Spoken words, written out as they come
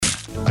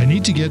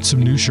need to get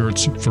some new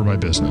shirts for my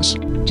business.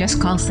 Just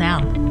call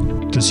Sal.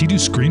 Does he do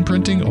screen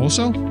printing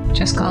also?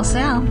 Just call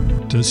Sal.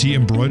 Does he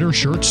embroider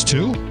shirts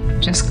too?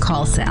 Just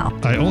call Sal.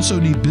 I also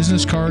need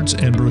business cards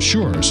and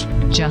brochures.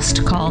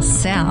 Just call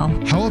Sal.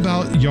 How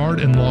about yard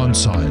and lawn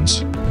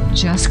signs?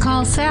 Just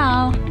call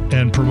Sal.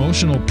 And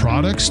promotional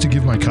products to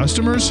give my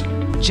customers?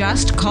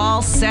 Just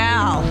call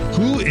Sal.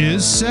 Who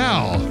is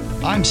Sal?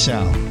 I'm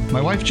Sal. My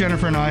wife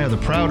Jennifer and I are the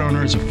proud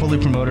owners of Fully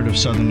Promoted of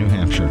Southern New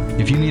Hampshire.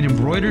 If you need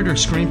embroidered or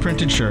screen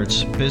printed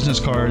shirts, business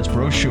cards,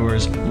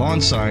 brochures,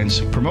 lawn signs,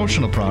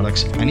 promotional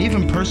products, and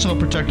even personal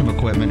protective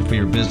equipment for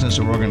your business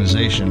or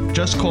organization,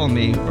 just call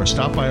me or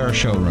stop by our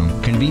showroom,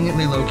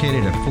 conveniently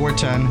located at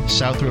 410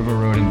 South River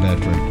Road in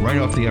Bedford, right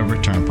off the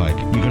Everett Turnpike.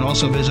 You can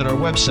also visit our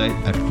website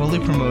at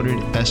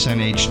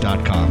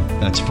fullypromotedsnh.com.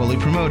 That's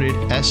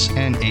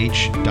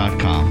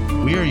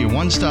fullypromotedsnh.com. We are your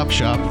one-stop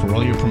shop for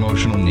all your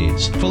promotional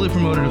needs. Fully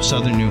Promoted of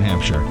Southern New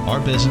Hampshire. Our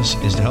business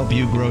is to help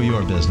you grow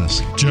your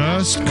business.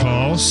 Just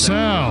call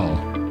Sal.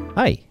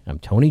 Hi, I'm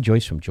Tony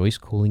Joyce from Joyce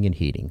Cooling and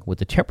Heating. With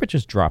the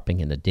temperatures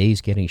dropping and the days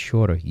getting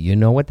shorter, you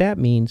know what that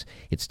means.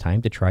 It's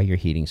time to try your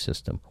heating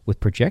system. With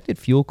projected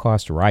fuel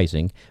costs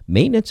rising,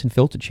 maintenance and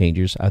filter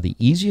changes are the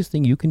easiest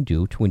thing you can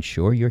do to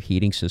ensure your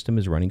heating system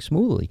is running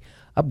smoothly.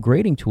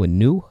 Upgrading to a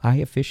new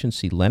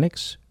high-efficiency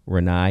Lennox,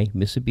 Rinnai,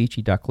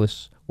 Mitsubishi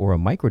ductless, or a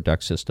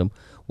microduct system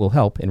will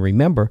help. And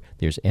remember,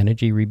 there's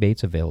energy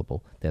rebates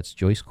available. That's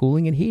Joyce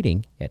Cooling and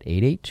Heating at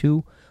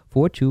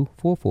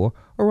 882-4244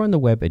 or on the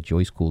web at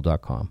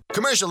joycecool.com.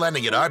 Commercial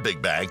lending at our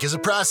big bank is a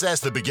process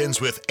that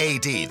begins with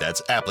AD,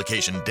 that's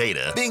application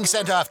data, being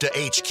sent off to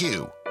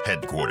HQ,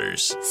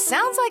 headquarters.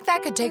 Sounds like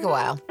that could take a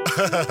while.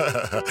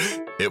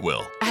 It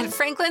will. At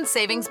Franklin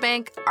Savings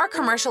Bank, our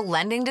commercial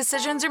lending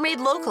decisions are made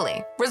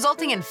locally,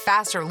 resulting in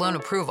faster loan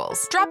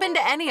approvals. Drop into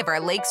any of our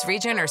Lakes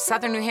Region or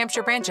Southern New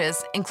Hampshire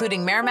branches,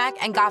 including Merrimack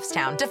and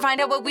Goffstown, to find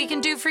out what we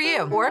can do for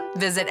you. Or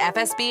visit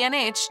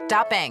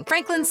fsbnh.bank.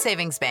 Franklin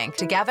Savings Bank.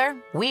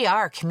 Together, we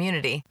are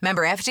community.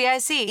 Member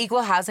FDIC,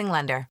 Equal Housing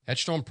Lender.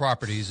 Edgestone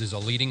Properties is a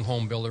leading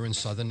home builder in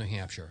Southern New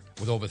Hampshire.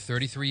 With over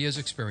 33 years'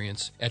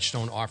 experience,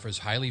 Edgestone offers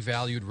highly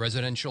valued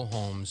residential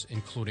homes,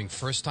 including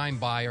first-time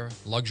buyer,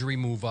 luxury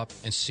move-up,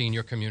 and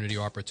senior community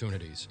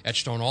opportunities.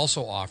 Edgestone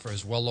also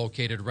offers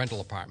well-located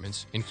rental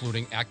apartments,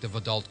 including active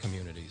adult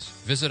communities.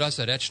 Visit us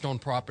at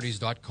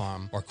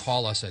edgestoneproperties.com or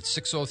call us at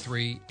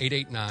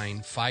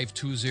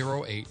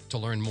 603-889-5208 to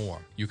learn more.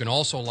 You can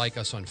also like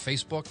us on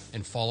Facebook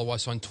and follow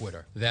us on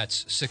Twitter.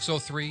 That's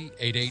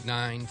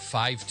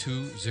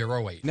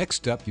 603-889-5208.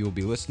 Next up, you will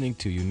be listening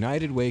to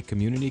United Way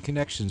Community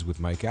Connections with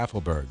Mike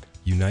Affelberg.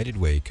 United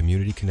Way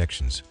Community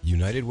Connections.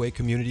 United Way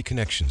Community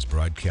Connections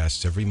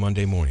broadcasts every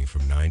Monday morning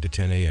from 9 to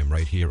 10 a.m.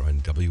 right here on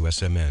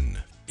WSMN.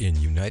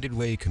 In United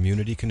Way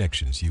Community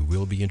Connections, you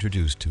will be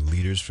introduced to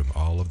leaders from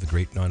all of the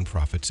great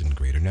nonprofits in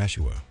Greater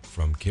Nashua,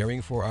 from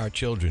caring for our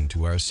children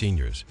to our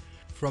seniors,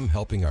 from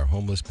helping our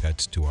homeless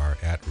pets to our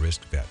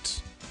at-risk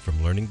vets,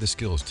 from learning the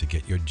skills to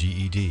get your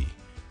GED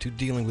to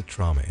dealing with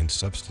trauma and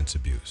substance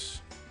abuse.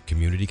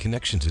 Community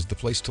Connections is the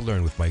place to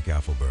learn with Mike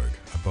Affelberg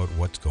about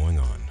what's going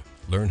on.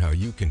 Learn how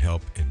you can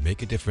help and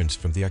make a difference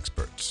from the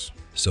experts.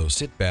 So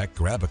sit back,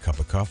 grab a cup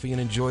of coffee, and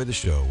enjoy the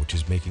show, which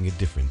is making a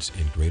difference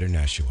in Greater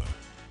Nashua.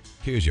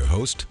 Here's your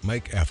host,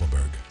 Mike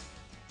Affelberg.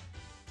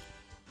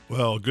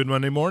 Well, good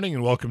Monday morning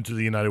and welcome to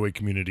the United Way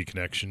Community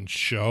Connection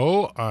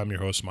show. I'm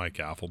your host, Mike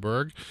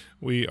Affelberg.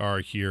 We are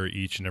here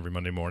each and every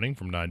Monday morning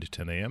from 9 to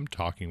 10 a.m.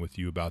 talking with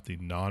you about the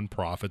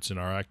nonprofits in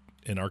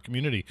our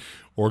community,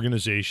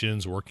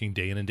 organizations working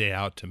day in and day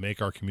out to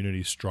make our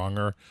community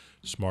stronger,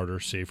 smarter,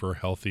 safer,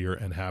 healthier,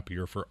 and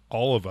happier for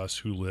all of us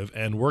who live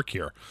and work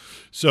here.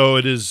 So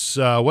it is,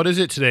 what is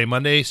it today?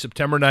 Monday,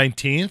 September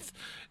 19th.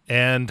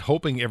 And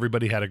hoping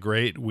everybody had a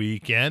great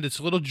weekend. It's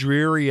a little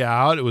dreary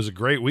out. It was a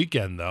great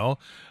weekend, though.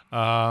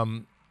 I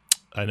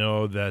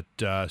know that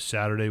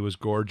Saturday was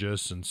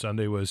gorgeous and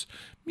Sunday was,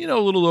 a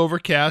little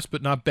overcast,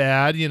 but not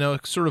bad.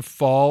 Sort of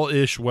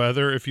fall-ish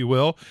weather, if you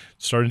will.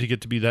 It's starting to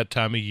get to be that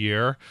time of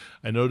year.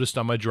 I noticed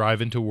on my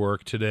drive into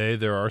work today,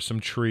 there are some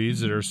trees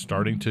that are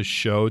starting to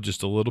show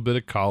just a little bit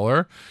of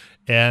color.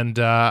 And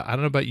I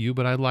don't know about you,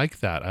 but I like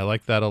that. I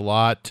like that a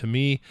lot. To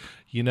me,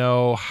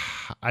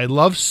 I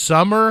love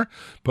summer,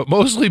 but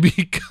mostly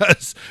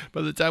because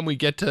by the time we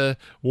get to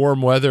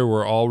warm weather,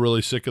 we're all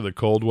really sick of the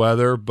cold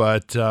weather.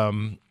 But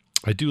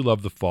I do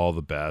love the fall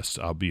the best.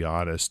 I'll be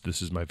honest.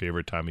 This is my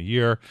favorite time of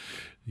year.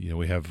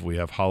 We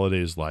have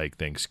holidays like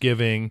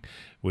Thanksgiving,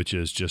 which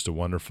is just a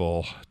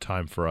wonderful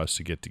time for us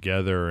to get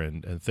together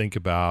and think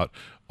about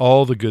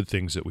all the good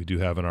things that we do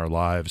have in our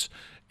lives.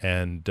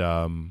 And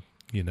on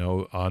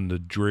the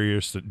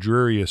dreariest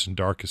and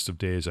darkest of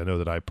days, I know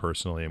that I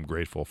personally am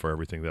grateful for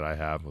everything that I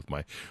have with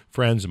my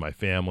friends and my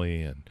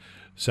family and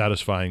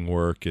satisfying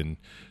work and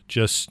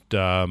just,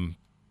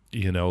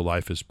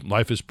 life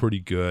is pretty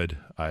good.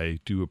 I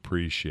do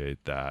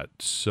appreciate that.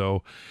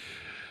 So,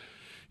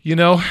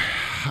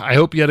 I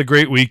hope you had a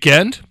great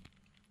weekend.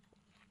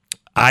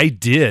 I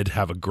did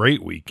have a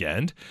great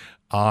weekend.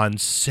 on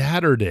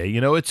Saturday.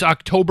 It's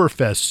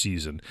Oktoberfest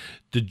season.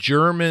 The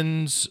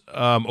Germans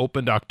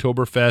opened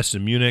Oktoberfest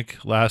in Munich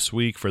last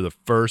week for the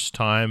first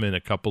time in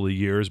a couple of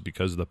years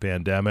because of the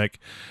pandemic.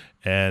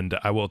 And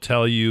I will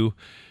tell you,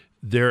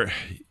 it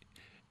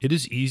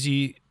is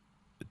easy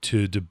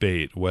to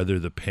debate whether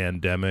the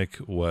pandemic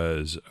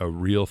was a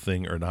real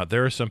thing or not.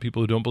 There are some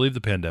people who don't believe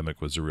the pandemic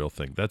was a real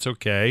thing. That's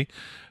okay.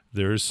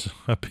 There's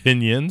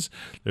opinions.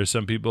 There's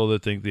some people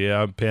that think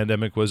the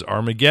pandemic was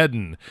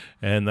Armageddon,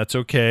 and that's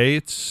okay.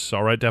 It's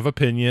all right to have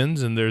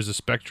opinions, and there's a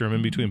spectrum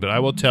in between. But I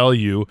will tell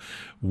you,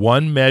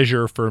 one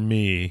measure for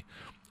me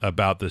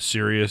about the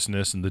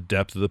seriousness and the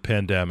depth of the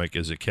pandemic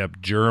is it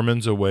kept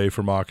Germans away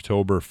from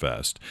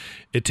Oktoberfest.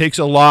 It takes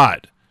a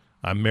lot.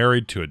 I'm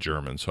married to a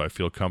German, so I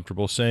feel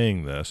comfortable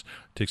saying this.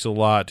 It takes a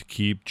lot to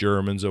keep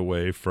Germans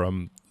away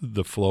from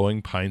the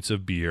flowing pints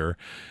of beer,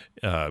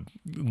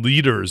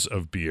 liters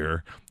of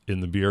beer in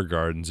the beer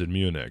gardens in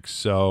Munich.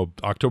 So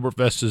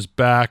Oktoberfest is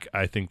back.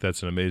 I think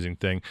that's an amazing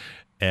thing.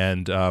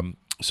 And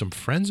some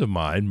friends of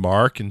mine,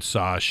 Mark and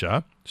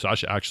Sasha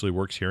actually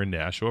works here in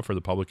Nashua for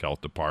the public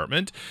health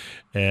department.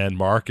 And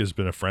Mark has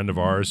been a friend of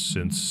ours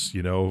since,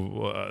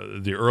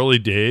 the early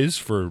days,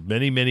 for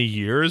many, many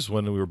years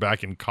when we were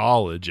back in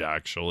college,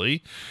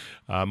 actually.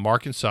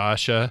 Mark and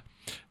Sasha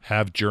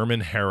have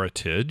German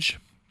heritage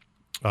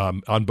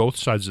on both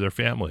sides of their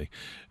family,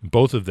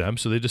 both of them.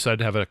 So they decided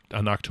to have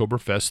an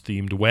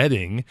Oktoberfest-themed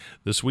wedding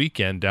this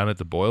weekend down at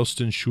the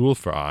Boylston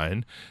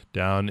Schulverein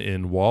down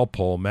in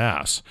Walpole,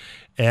 Mass.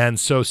 And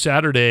so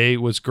Saturday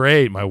was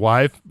great. My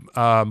wife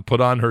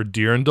put on her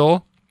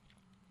Dirndl,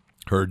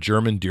 her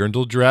German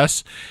Dirndl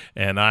dress,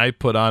 and I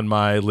put on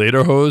my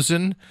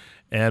lederhosen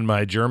and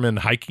my German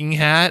hiking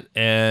hat,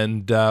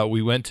 and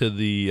we went to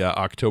the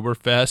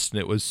Oktoberfest, and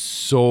it was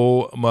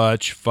so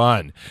much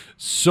fun.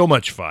 So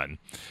much fun.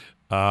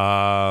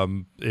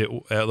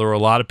 There were a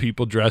lot of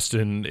people dressed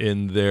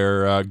in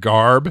their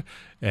garb,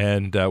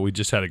 and we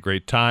just had a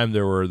great time.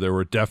 There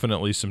were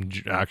definitely some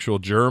actual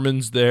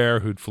Germans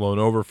there who'd flown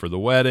over for the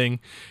wedding,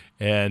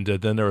 and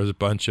then there was a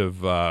bunch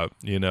of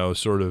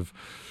sort of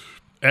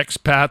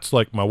expats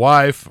like my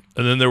wife,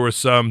 and then there were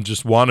some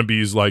just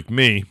wannabes like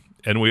me,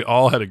 and we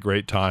all had a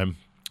great time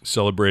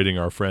celebrating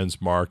our friends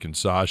Mark and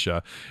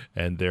Sasha,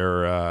 and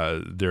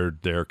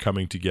they're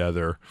coming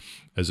together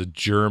as a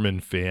German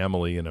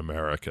family in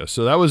America.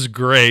 So that was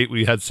great.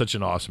 We had such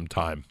an awesome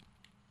time.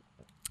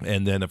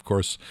 And then, of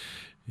course,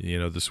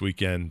 this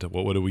weekend,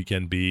 what would a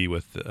weekend be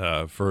with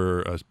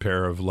for a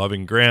pair of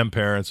loving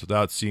grandparents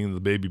without seeing the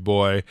baby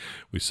boy?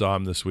 We saw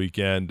him this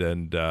weekend,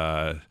 and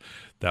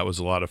that was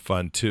a lot of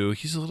fun too.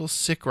 He's a little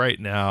sick right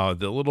now.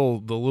 The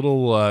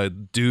little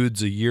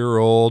dude's a year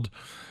old.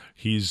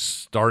 He's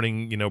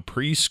starting,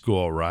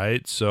 preschool,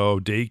 right?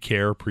 So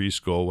daycare,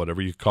 preschool,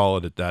 whatever you call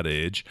it at that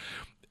age.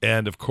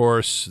 And of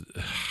course,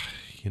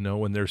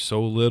 when they're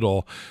so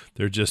little,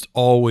 they're just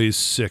always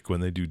sick when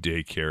they do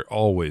daycare,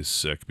 always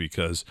sick,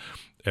 because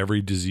every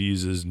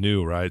disease is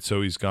new, right?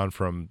 So he's gone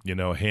from,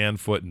 hand,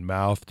 foot, and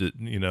mouth to,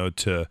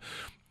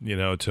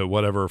 to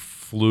whatever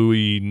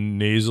flu-y,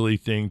 nasally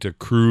thing, to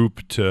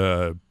croup,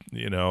 to,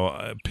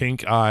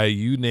 pink eye,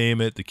 you name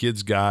it, the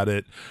kid's got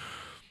it.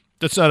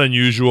 That's not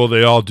unusual.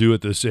 They all do at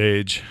this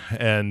age.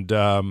 And,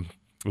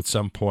 at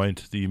some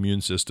point, the immune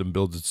system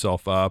builds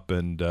itself up,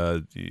 and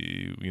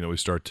we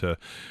start to,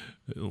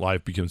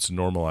 life begins to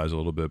normalize a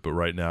little bit. But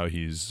right now,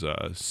 he's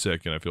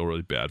sick, and I feel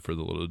really bad for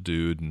the little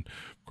dude. And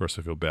of course,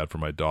 I feel bad for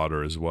my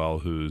daughter as well,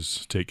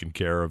 who's taking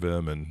care of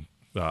him and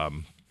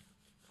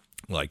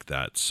like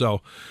that. So,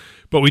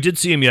 but we did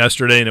see him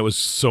yesterday, and it was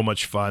so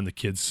much fun. The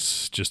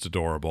kid's just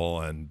adorable,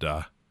 and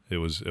it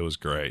was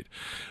great.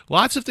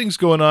 Lots of things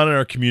going on in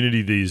our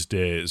community these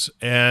days,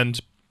 and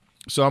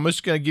so I'm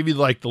just going to give you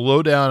the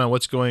lowdown on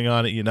what's going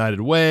on at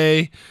United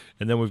Way,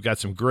 and then we've got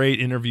some great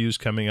interviews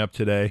coming up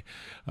today.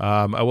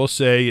 I will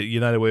say at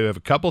United Way we have a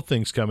couple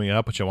things coming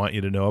up which I want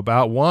you to know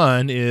about.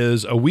 One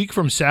is a week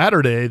from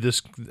Saturday,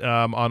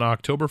 on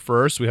October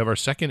 1st, we have our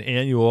second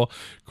annual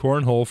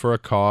Cornhole for a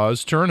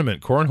Cause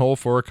tournament, Cornhole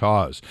for a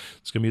Cause.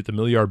 It's going to be at the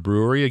Millyard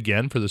Brewery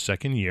again for the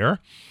second year.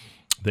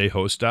 They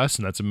host us,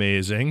 and that's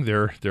amazing.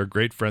 They're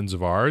great friends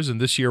of ours, and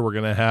this year we're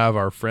going to have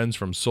our friends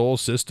from Soul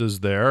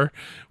Sisters there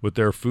with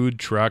their food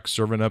truck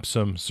serving up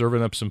some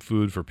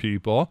food for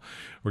people.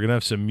 We're going to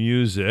have some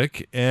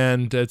music,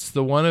 and it's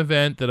the one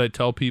event that I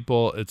tell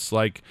people, it's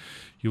like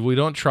we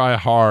don't try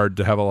hard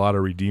to have a lot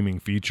of redeeming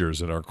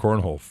features in our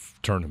cornhole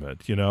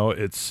tournament.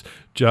 It's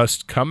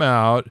just come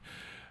out,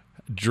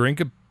 drink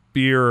a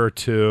beer or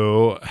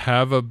two,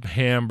 have a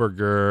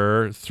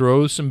hamburger,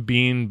 throw some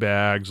bean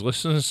bags,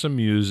 listen to some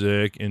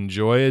music,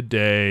 enjoy a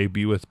day,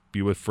 be with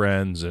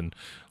friends, and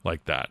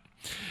like that.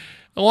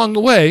 Along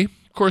the way,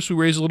 of course, we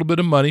raise a little bit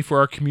of money for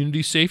our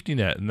community safety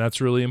net, and that's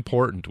really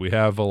important. We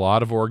have a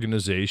lot of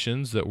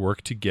organizations that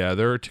work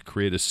together to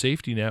create a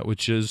safety net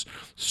which is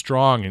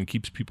strong and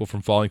keeps people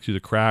from falling through the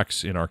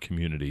cracks in our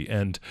community.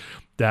 And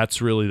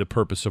that's really the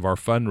purpose of our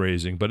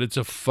fundraising, but it's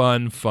a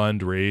fun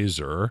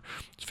fundraiser.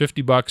 It's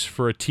 $50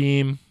 for a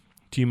team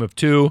of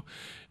two.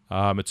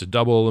 It's a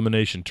double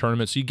elimination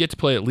tournament, so you get to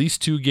play at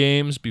least 2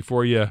 games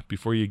before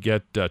you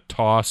get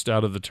tossed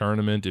out of the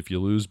tournament if you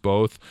lose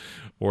both,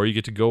 or you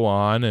get to go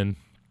on. And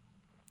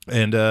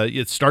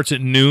it starts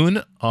at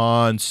noon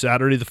on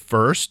Saturday the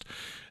 1st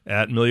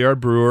at Milliard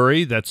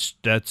Brewery. That's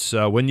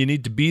when you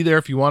need to be there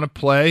if you want to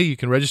play. You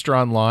can register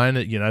online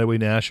at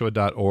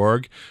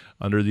UnitedWayNashua.org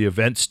under the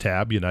events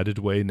tab,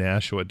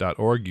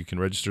 UnitedWayNashua.org. You can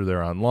register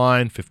there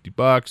online,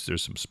 $50.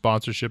 There's some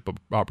sponsorship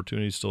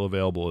opportunities still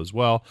available as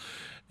well,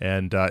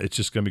 and it's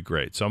just going to be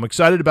great. So I'm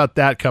excited about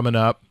that coming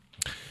up.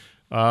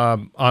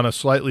 On a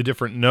slightly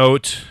different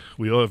note,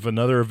 we have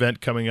another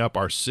event coming up,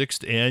 our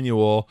 6th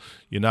annual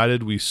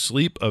United We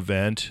Sleep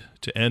event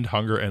to end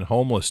hunger and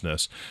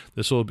homelessness.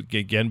 This will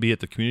again be at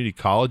the community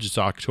college. It's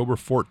October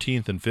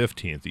 14th and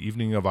 15th, the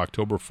evening of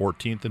October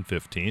 14th and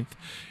 15th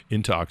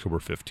into October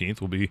 15th.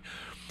 We'll be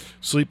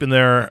sleeping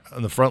there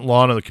on the front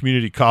lawn of the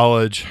community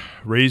college,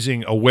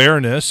 raising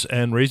awareness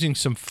and raising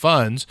some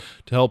funds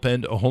to help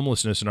end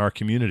homelessness in our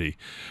community.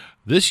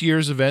 This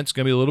year's event is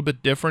going to be a little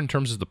bit different in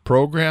terms of the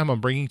program. I'm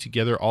bringing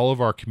together all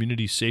of our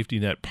community safety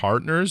net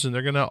partners, and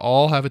they're going to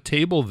all have a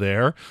table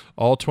there,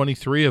 all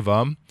 23 of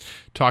them,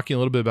 talking a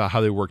little bit about how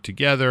they work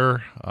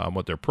together,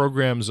 what their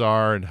programs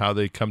are, and how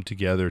they come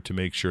together to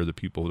make sure that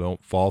people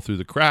don't fall through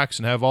the cracks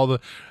and have all the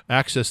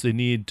access they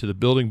need to the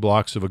building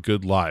blocks of a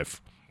good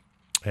life.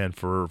 And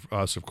for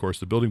us, of course,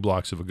 the building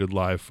blocks of a good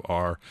life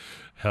are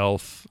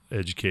health,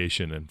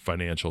 education, and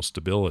financial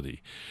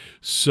stability.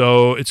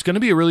 So it's going to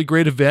be a really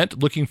great event.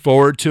 Looking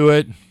forward to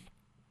it.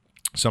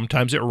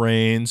 Sometimes it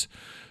rains.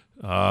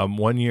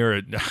 One year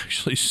it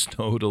actually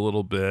snowed a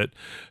little bit.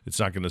 It's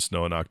not going to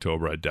snow in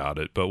October, I doubt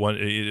it. But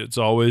it's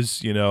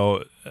always,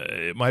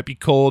 it might be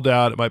cold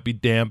out, it might be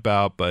damp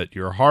out, but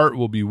your heart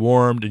will be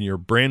warmed and your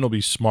brain will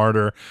be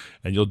smarter,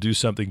 and you'll do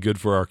something good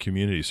for our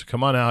community. So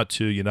come on out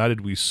to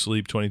United We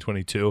Sleep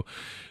 2022.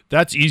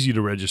 That's easy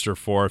to register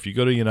for. If you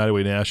go to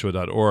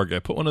UnitedWayNashua.org, I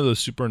put one of those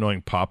super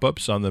annoying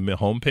pop-ups on the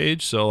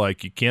homepage, so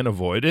you can't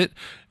avoid it.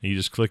 And you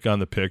just click on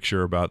the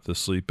picture about the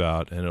sleep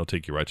out, and it'll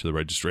take you right to the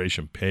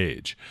registration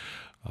page.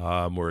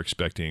 We're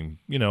expecting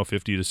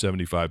 50 to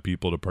 75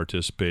 people to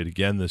participate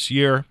again this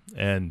year,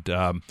 and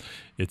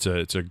it's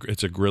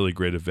a really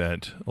great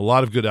event. A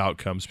lot of good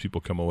outcomes.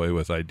 People come away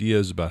with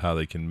ideas about how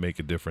they can make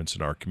a difference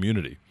in our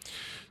community.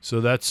 So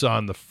that's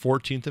on the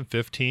 14th and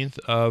 15th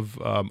of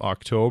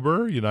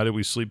October, United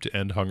We Sleep to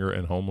End Hunger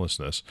and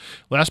Homelessness.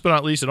 Last but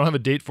not least, I don't have a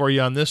date for you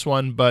on this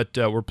one, but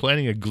we're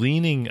planning a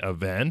gleaning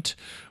event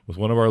with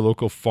one of our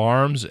local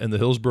farms, and the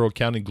Hillsborough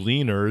County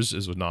Gleaners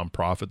is a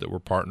nonprofit that we're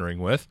partnering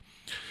with.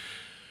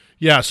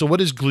 Yeah, so what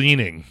is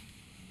gleaning?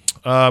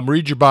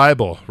 Read your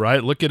Bible,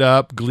 right? Look it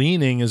up.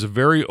 Gleaning is a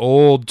very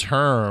old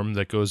term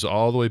that goes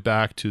all the way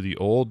back to the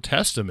Old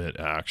Testament,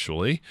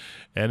 actually,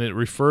 and it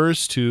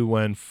refers to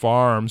when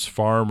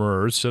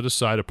farmers set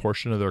aside a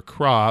portion of their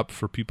crop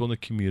for people in the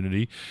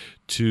community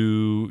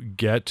to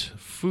get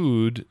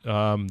food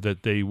that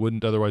they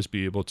wouldn't otherwise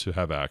be able to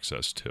have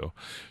access to.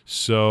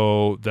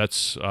 So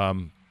that's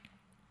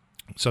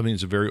something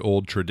that's a very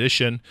old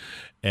tradition,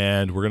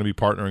 and we're going to be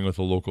partnering with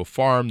a local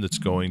farm that's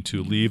going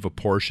to leave a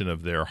portion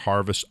of their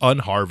harvest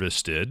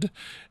unharvested,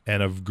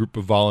 and a group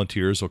of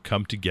volunteers will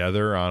come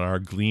together on our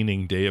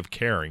Gleaning Day of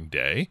Caring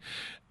Day,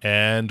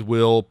 and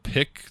we'll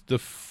pick the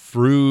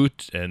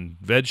fruit and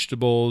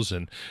vegetables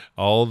and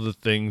all the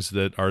things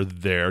that are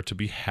there to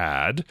be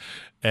had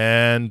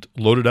and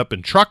load it up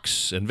in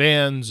trucks and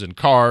vans and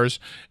cars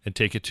and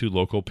take it to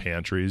local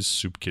pantries,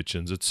 soup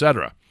kitchens,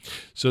 etc.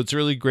 So it's a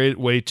really great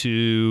way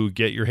to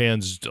get your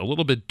hands a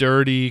little bit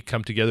dirty,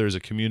 come together as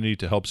a community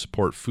to help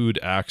support food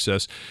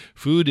access.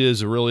 Food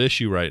is a real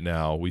issue right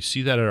now. We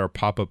see that at our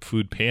pop-up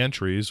food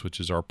pantries, which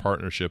is our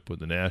partnership with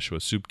the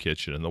Nashua Soup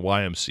Kitchen and the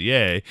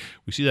YMCA.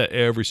 We see that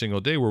every single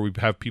day where we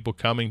have people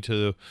coming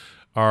to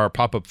our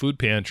pop-up food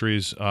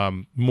pantries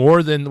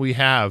more than we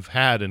have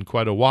had in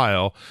quite a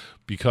while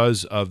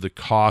because of the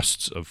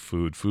costs of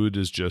food. Food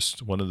is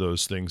just one of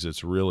those things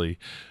that's really,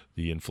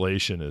 the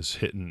inflation is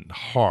hitting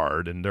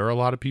hard, and there are a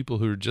lot of people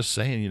who are just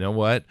saying, you know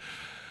what,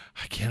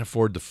 I can't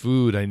afford the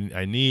food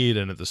I need,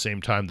 and at the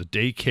same time the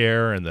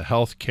daycare and the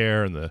health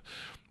care and the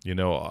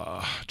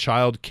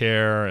child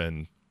care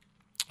and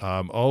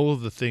all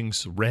of the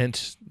things,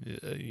 rent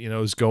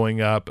is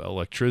going up.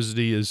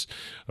 Electricity is,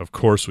 of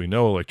course, we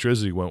know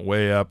electricity went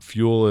way up.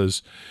 Fuel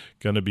is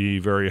going to be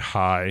very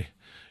high.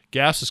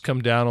 Gas has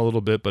come down a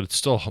little bit, but it's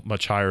still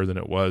much higher than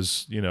it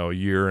was a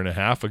year and a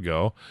half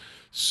ago.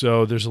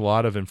 So there's a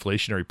lot of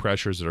inflationary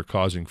pressures that are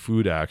causing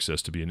food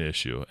access to be an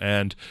issue.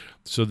 And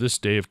so this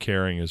Day of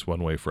Caring is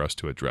one way for us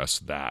to address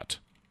that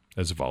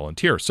as a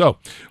volunteer. So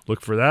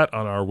look for that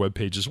on our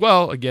webpage as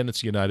well. Again,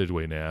 it's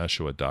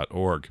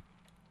UnitedWayNashua.org.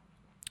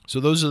 So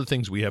those are the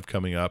things we have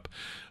coming up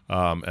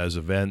as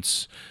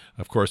events.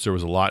 Of course, there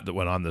was a lot that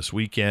went on this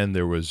weekend.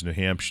 There was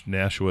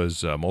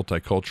Nashua's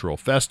Multicultural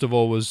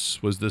Festival was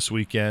this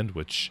weekend,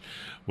 which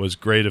was a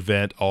great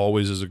event,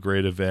 always is a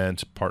great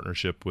event,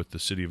 partnership with the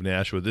city of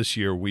Nashua. This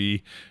year,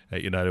 we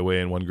at United Way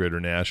and One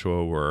Greater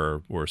Nashua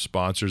were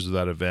sponsors of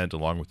that event,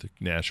 along with the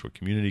Nashua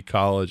Community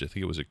College. I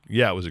think it was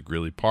at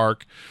Greeley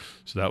Park,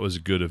 so that was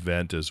a good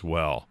event as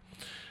well.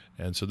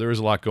 And so there is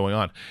a lot going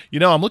on.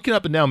 I'm looking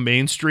up and down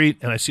Main Street,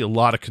 and I see a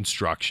lot of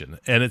construction.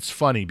 And it's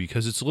funny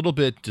because it's a little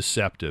bit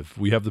deceptive.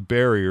 We have the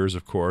barriers,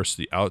 of course,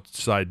 the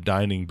outside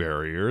dining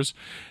barriers,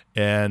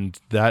 and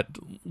that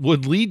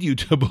would lead you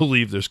to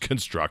believe there's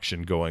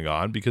construction going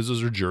on because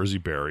those are Jersey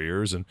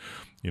barriers. And,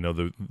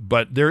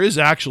 but there is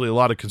actually a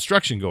lot of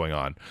construction going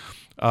on.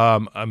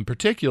 In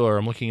particular,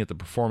 I'm looking at the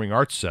Performing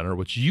Arts Center,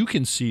 which you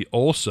can see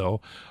also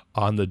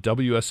on the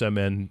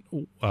WSMN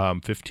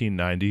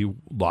 1590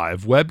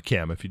 live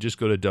webcam. If you just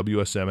go to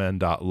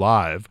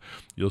WSMN.live,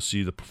 you'll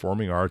see the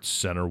Performing Arts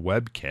Center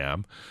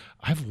webcam.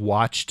 I've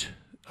watched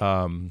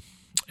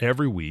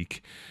every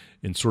week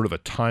in sort of a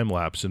time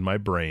lapse in my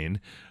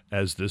brain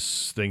as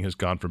this thing has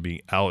gone from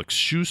being Alex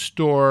Shoe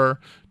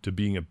Store to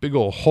being a big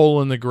old hole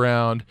in the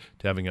ground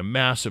to having a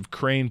massive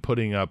crane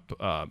putting up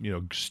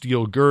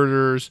steel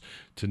girders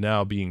to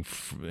now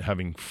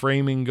having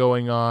framing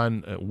going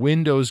on,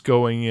 windows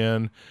going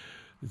in.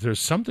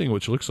 There's something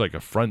which looks like a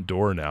front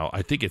door now.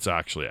 I think it's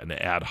actually an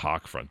ad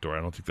hoc front door.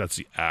 I don't think that's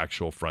the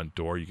actual front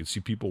door. You can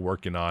see people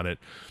working on it.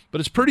 But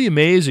it's pretty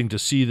amazing to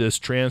see this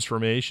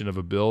transformation of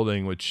a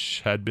building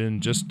which had been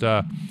just,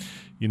 a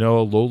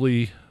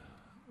lowly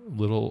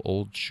little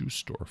old shoe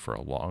store for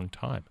a long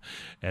time.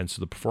 And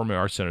so the Performing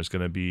Arts Center is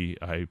going to be,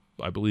 I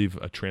believe,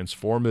 a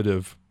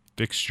transformative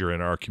fixture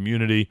in our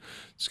community.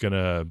 It's going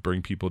to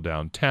bring people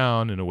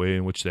downtown in a way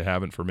in which they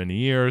haven't for many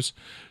years,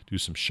 do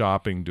some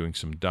shopping, doing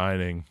some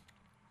dining.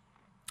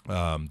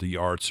 The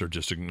arts are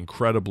just an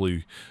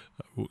incredibly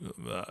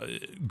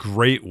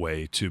great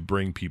way to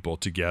bring people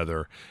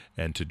together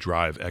and to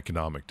drive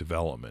economic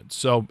development.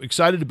 So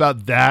excited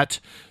about that.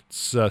 It's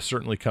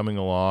certainly coming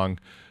along.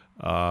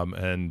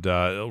 And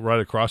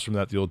right across from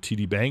that, the old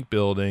TD Bank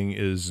building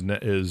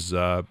has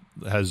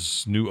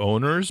new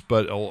owners.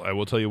 But I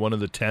will tell you, one of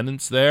the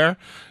tenants there,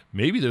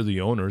 maybe they're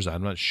the owners,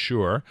 I'm not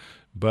sure,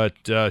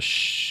 but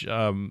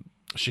Shaheen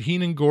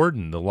and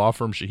Gordon, the law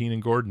firm Shaheen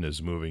and Gordon,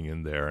 is moving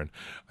in there.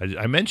 And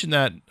I mentioned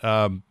that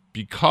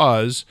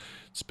because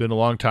it's been a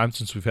long time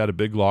since we've had a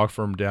big law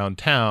firm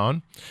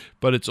downtown,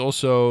 but it's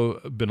also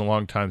been a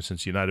long time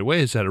since United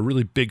Way has had a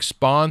really big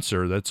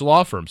sponsor that's a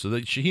law firm. So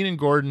that Shaheen and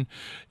Gordon,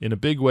 in a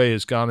big way,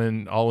 has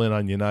gone all in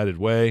on United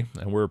Way,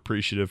 and we're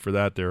appreciative for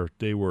that.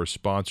 They were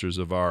sponsors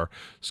of our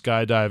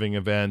skydiving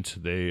event.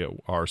 They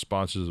are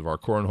sponsors of our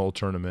cornhole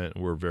tournament,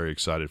 and we're very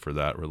excited for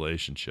that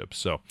relationship.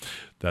 So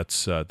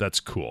that's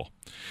cool.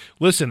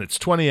 Listen, it's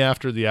 20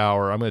 after the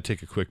hour. I'm going to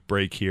take a quick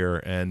break here,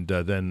 and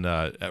then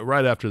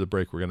right after the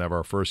break, we're going to have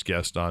our first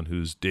guest on,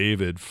 who's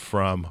David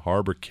from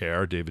Harbor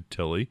Care, David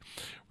Tilley.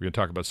 We're going to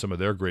talk about some of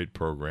their great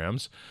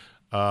programs.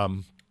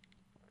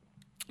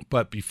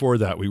 But before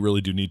that, we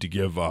really do need to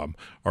give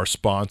our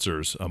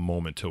sponsors a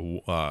moment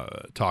to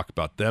talk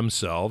about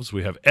themselves.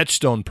 We have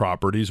Etchstone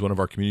Properties, one of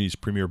our community's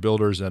premier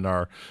builders and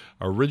our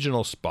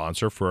original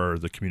sponsor for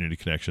the Community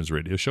Connections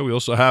radio show. We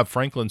also have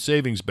Franklin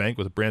Savings Bank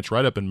with a branch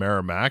right up in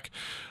Merrimack,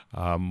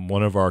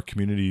 one of our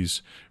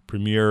community's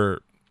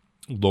premier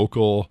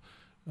local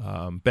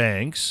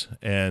banks,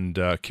 and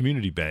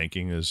community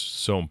banking is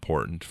so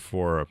important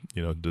for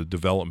the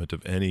development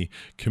of any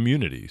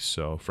community.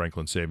 So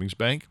Franklin Savings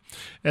Bank,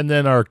 and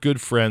then our good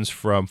friends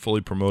from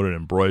Fully Promoted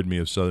Embroidered Me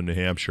of Southern New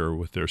Hampshire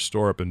with their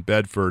store up in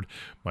Bedford,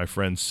 my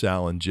friends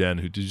Sal and Jen,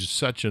 who do just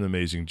such an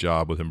amazing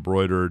job with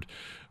embroidered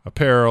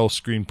apparel,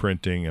 screen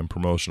printing, and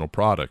promotional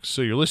products.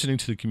 So you're listening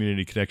to the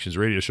Community Connections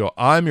radio show.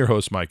 I'm your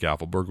host, Mike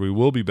Affelberg. We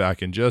will be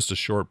back in just a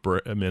short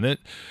minute.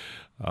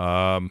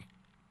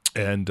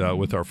 And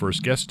with our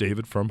first guest,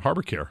 David from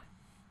Harbor Care.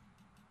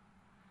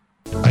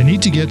 I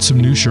need to get some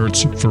new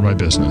shirts for my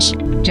business.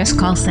 Just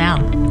call Sal.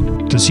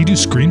 Does he do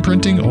screen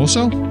printing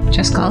also?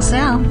 Just call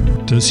Sal.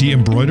 Does he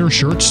embroider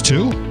shirts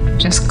too?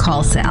 Just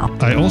call Sal.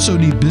 I also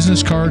need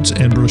business cards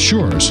and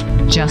brochures.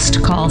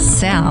 Just call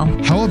Sal.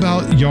 How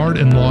about yard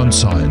and lawn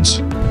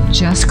signs?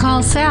 Just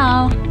call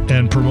Sal.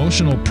 And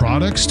promotional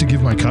products to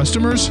give my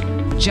customers?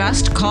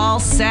 Just call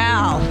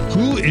Sal.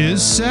 Who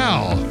is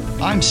Sal?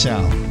 I'm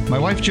Sal. My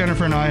wife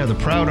Jennifer and I are the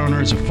proud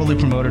owners of Fully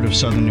Promoted of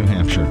Southern New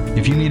Hampshire.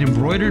 If you need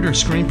embroidered or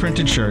screen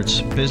printed shirts,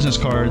 business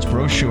cards,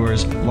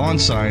 brochures, lawn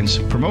signs,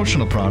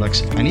 promotional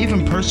products, and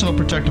even personal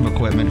protective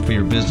equipment for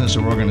your business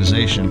or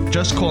organization,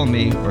 just call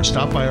me or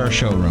stop by our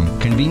showroom,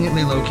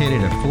 conveniently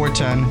located at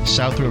 410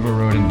 South River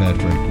Road in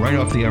Bedford, right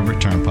off the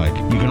Everett Turnpike.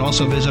 You can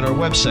also visit our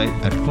website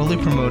at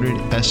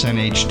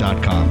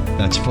fullypromotedsnh.com.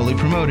 That's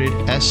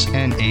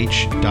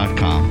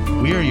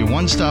fullypromotedsnh.com. We are your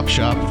one-stop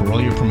shop for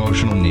all your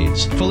promotional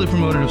needs. Fully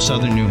Promoted of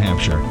Southern New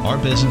Hampshire. Our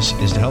business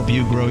is to help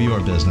you grow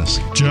your business.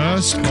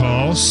 Just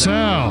call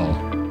Sal.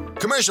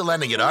 Commercial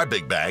lending at our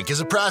big bank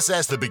is a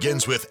process that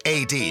begins with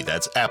AD,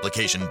 that's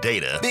application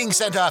data, being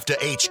sent off to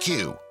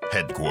HQ,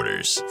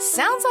 headquarters.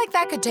 Sounds like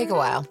that could take a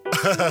while.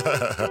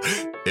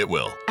 It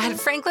will. At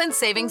Franklin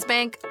Savings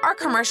Bank, our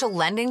commercial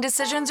lending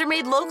decisions are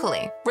made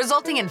locally,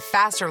 resulting in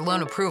faster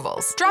loan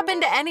approvals. Drop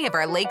into any of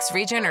our Lakes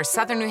Region or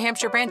Southern New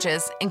Hampshire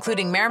branches,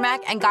 including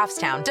Merrimack and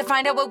Goffstown, to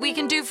find out what we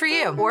can do for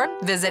you. Or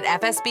visit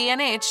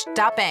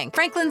fsbnh.bank.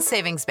 Franklin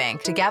Savings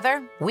Bank.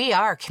 Together, we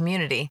are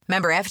community.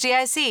 Member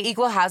FDIC,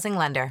 Equal Housing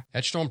Lender.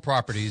 Edgestone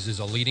Properties is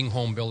a leading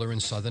home builder in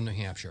Southern New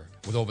Hampshire.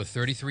 With over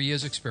 33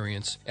 years'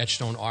 experience,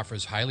 Edgestone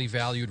offers highly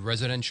valued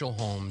residential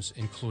homes,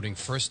 including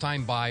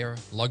first-time buyer,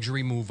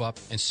 luxury move-up,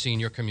 and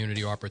senior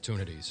community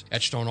opportunities.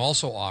 Edgestone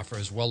also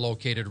offers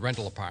well-located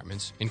rental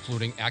apartments,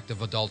 including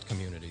active adult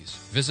communities.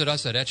 Visit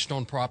us at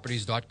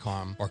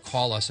edgestoneproperties.com or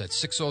call us at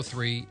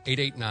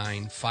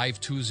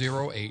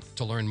 603-889-5208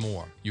 to learn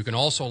more. You can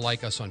also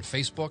like us on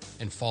Facebook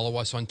and follow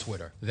us on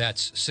Twitter.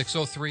 That's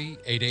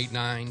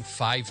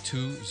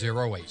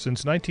 603-889-5208.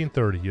 Since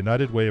 1930,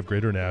 United Way of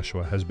Greater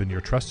Nashua has been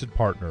your trusted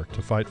partner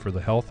to fight for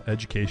the health,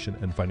 education,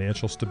 and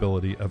financial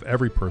stability of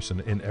every person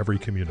in every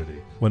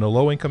community. When a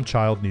low-income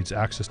child needs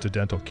access to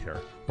dental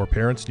care, or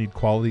parents need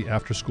quality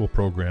after-school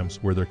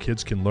programs where their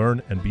kids can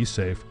learn and be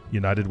safe,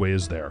 United Way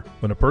is there.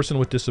 When a person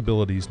with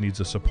disabilities needs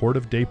a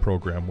supportive day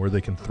program where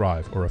they can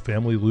thrive, or a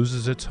family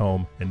loses its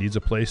home and needs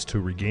a place to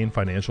regain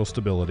financial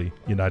stability,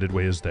 United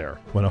Way is there.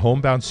 When a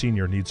homebound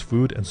senior needs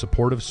food and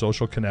supportive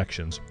social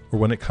connections, or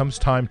when it comes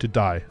time to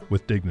die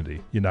with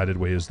dignity, United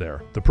Way is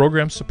there. The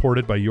programs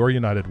supported by your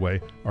United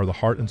Way are the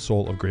heart and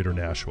soul of Greater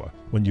Nashua.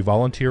 When you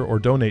volunteer or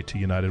donate to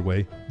United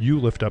Way, you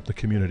lift up the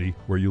community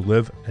where you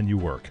live and you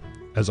work.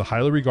 As a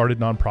highly regarded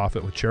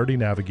nonprofit with Charity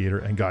Navigator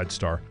and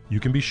GuideStar, you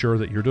can be sure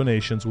that your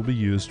donations will be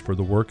used for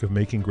the work of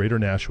making Greater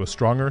Nashua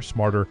stronger,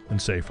 smarter,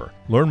 and safer.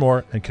 Learn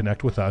more and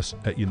connect with us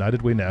at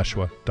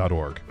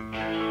unitedwaynashua.org.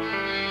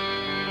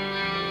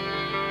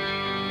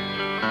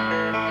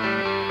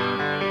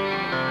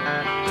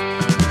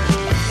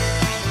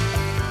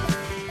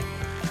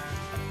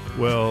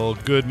 Well,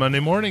 good Monday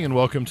morning and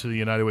welcome to the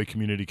United Way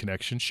Community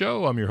Connection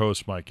Show. I'm your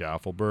host, Mike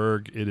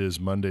Affelberg. It is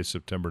Monday,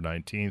 September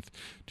 19th,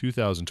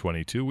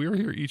 2022. We are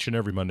here each and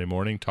every Monday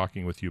morning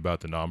talking with you about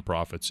the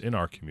nonprofits in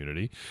our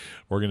community,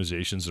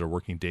 organizations that are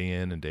working day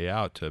in and day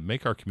out to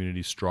make our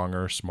community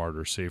stronger,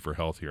 smarter, safer,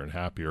 healthier, and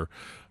happier.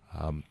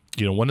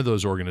 One of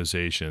those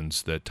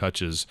organizations that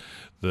touches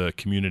the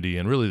community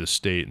and really the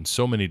state in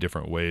so many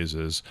different ways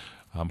is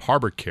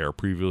Harbor Care,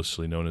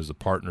 previously known as the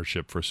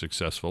Partnership for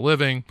Successful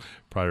Living,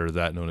 prior to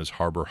that known as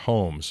Harbor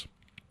Homes.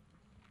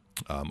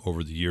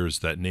 Over the years,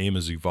 that name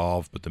has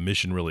evolved, but the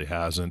mission really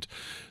hasn't.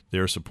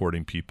 They're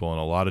supporting people in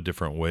a lot of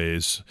different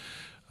ways,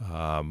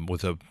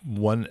 with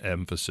one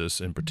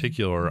emphasis in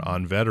particular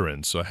on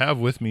veterans. So I have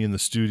with me in the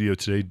studio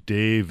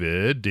today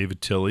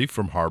David Tilley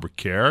from Harbor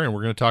Care, and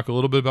we're going to talk a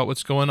little bit about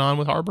what's going on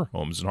with Harbor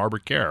Homes and Harbor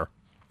Care.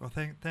 Well,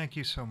 thank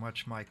you so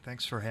much, Mike.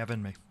 Thanks for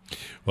having me.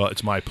 Well,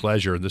 it's my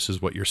pleasure. This is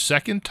what, your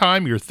second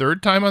time, your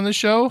third time on the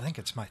show? I think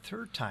it's my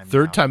third time.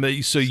 Third time.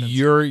 So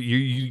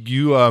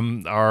you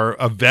are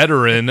a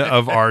veteran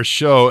of our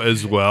show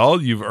as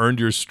well. You've earned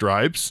your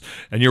stripes,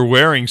 and you're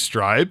wearing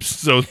stripes,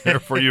 so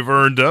therefore you've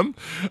earned them.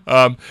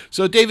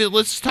 So, David,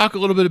 let's talk a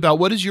little bit about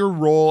what is your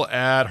role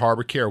at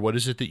Harbor Care. What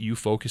is it that you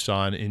focus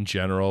on in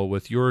general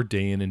with your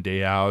day in and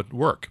day out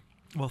work?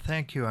 Well,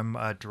 thank you. I'm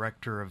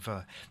Director of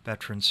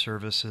Veteran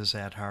Services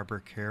at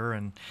Harbor Care,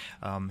 and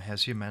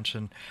as you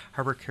mentioned,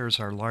 Harbor Care is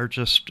our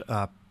largest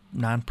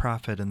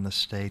nonprofit in the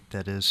state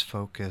that is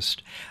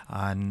focused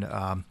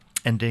on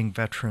ending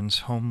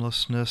veterans'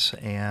 homelessness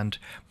and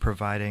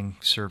providing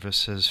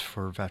services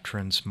for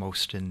veterans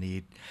most in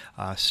need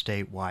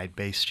statewide,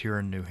 based here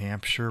in New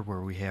Hampshire,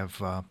 where we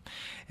have,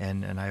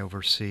 and I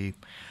oversee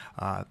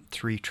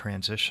 3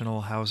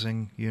 transitional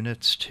housing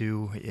units,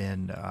 2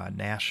 in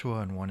Nashua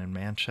and 1 in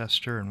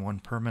Manchester, and 1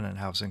 permanent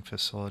housing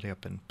facility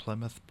up in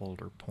Plymouth,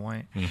 Boulder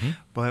Point. Mm-hmm.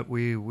 But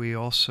we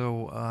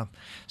also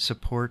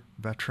support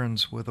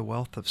veterans with a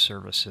wealth of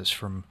services,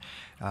 from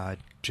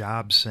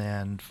jobs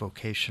and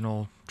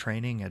vocational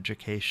training,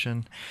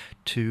 education,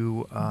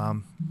 to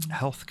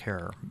health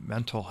care,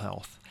 mental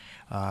health,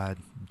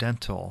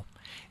 dental,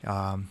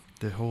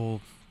 the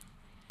whole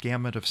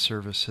gamut of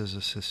services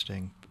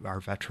assisting our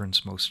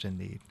veterans most in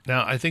need.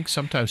 Now, I think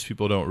sometimes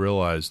people don't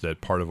realize that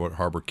part of what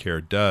Harbor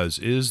Care does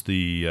is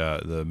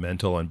the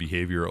mental and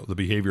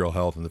behavioral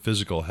health and the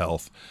physical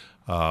health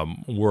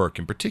work.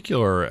 In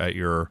particular, at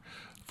your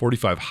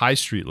 45 High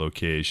Street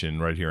location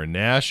right here in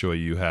Nashua,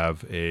 you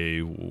have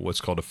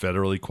what's called a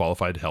federally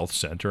qualified health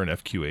center, an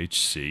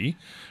FQHC.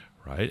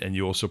 Right, and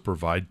you also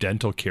provide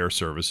dental care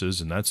services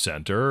in that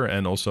center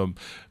and also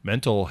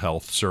mental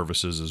health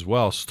services as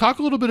well. So talk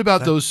a little bit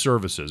about those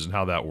services and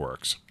how that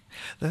works.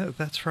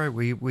 That's right.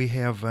 We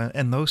have,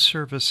 and those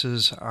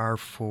services are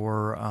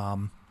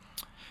for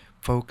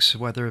folks,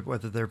 whether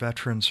they're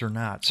veterans or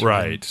not,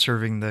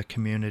 serving the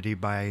community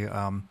by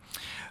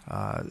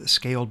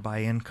scaled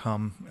by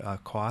income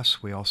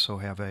costs. We also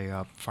have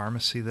a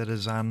pharmacy that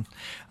is on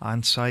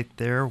site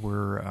there.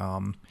 We're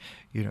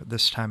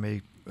this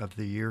time of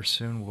the year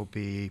soon we'll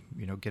be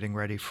getting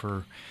ready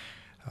for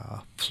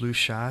flu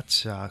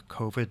shots,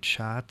 COVID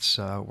shots,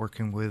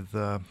 working with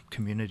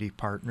community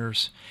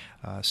partners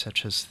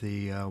such as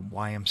the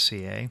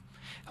YMCA,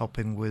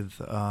 helping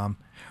with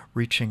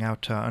reaching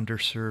out to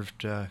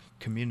underserved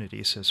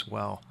communities as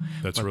well.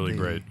 That's really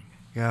great.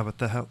 Yeah, but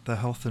the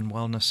Health and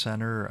Wellness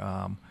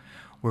Center,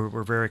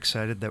 we're very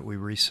excited that we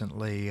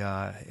recently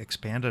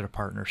expanded a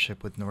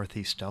partnership with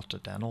Northeast Delta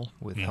Dental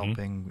with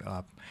helping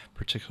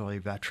particularly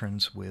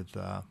veterans with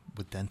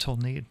dental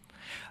need.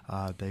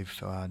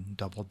 They've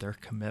doubled their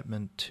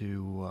commitment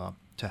to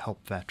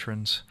help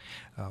veterans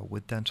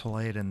with dental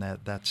aid, and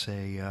that's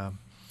a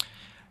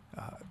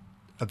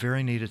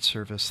very needed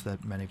service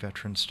that many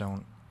veterans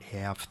don't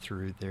have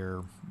through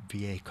their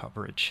VA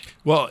coverage.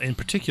 Well, in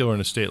particular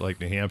in a state like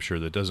New Hampshire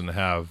that doesn't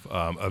have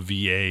a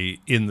VA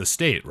in the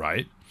state,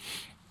 right?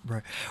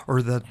 Right,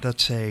 or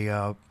that's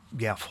a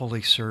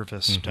fully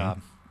serviced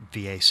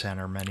VA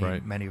center.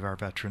 Many of our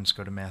veterans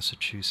go to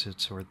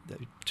Massachusetts or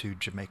to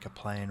Jamaica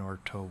Plain or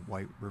to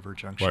White River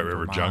Junction. White River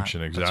Vermont.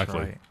 Junction, exactly.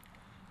 That's right.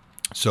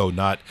 So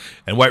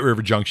and White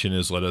River Junction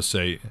is, let us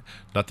say,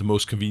 not the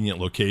most convenient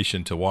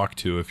location to walk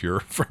to if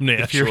you're from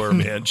Nashua or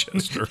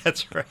Manchester.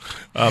 That's right.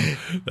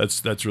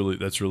 That's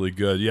really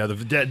good. Yeah,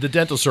 the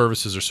dental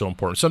services are so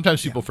important.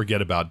 Sometimes people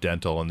forget about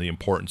dental and the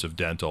importance of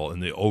dental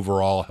and the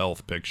overall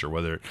health picture,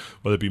 whether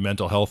it be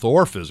mental health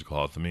or physical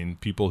health. I mean,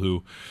 people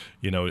who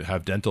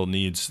have dental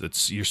needs,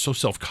 you're so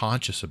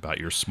self-conscious about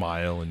your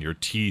smile and your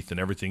teeth and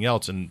everything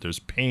else, and there's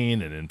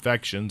pain and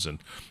infections, and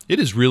it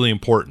is really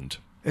important.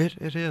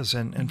 It is,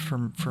 and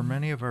for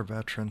many of our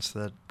veterans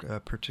that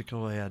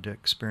particularly had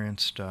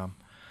experienced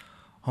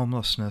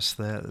homelessness,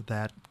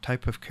 that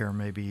type of care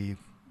may be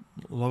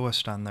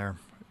lowest on their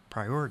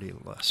priority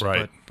list,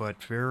 right.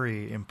 but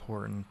very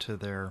important to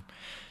their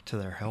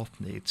health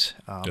needs.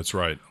 That's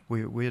right.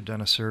 We had done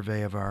a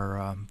survey of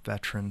our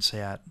veterans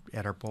at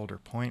our Boulder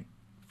Point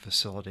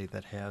facility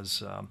that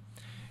has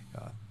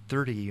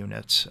 30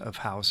 units of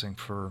housing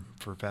for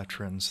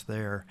veterans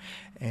there,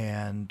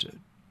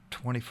 and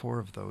 24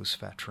 of those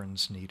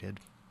veterans needed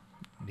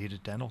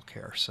dental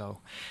care. So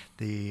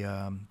the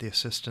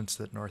assistance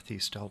that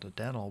Northeast Delta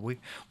Dental,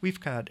 we've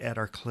got at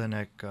our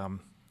clinic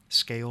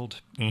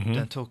scaled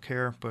dental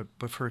care,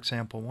 but for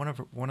example,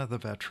 one of the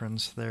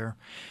veterans there,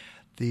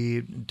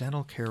 the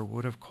dental care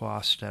would have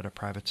cost at a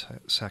private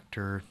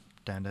sector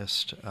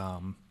dentist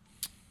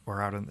or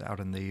out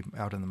in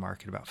the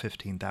market about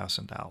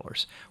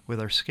 $15,000. With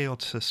our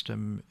scaled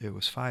system, it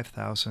was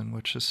 $5,000,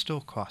 which is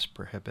still cost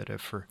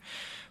prohibitive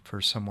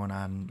for someone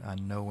on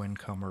no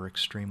income or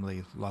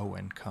extremely low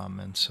income,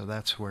 and so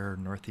that's where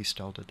Northeast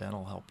Delta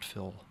Dental helped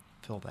fill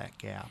that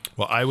gap.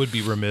 Well, I would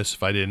be remiss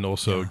if I didn't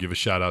also give a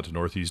shout out to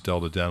Northeast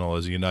Delta Dental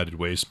as a United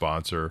Way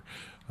sponsor.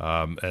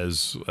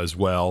 As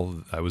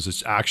well. I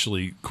was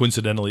actually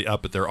coincidentally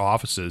up at their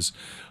offices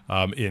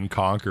in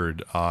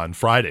Concord on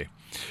Friday,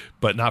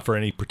 but not for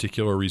any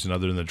particular reason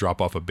other than to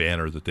drop off a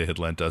banner that they had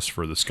lent us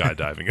for the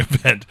skydiving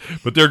event.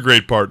 But they're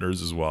great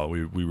partners as well.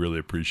 We really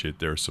appreciate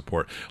their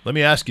support. Let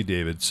me ask you,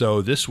 David,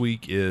 so this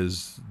week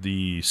is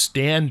the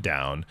Stand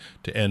Down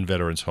to End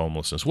Veterans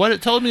Homelessness.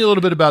 Tell me a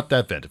little bit about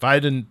that event. If I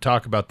didn't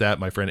talk about that,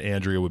 my friend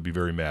Andrea would be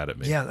very mad at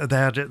me. Yeah,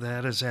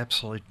 that is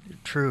absolutely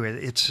true.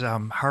 It's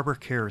Harbor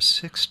Care's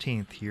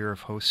 16th year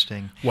of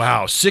hosting.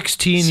 Wow,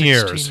 16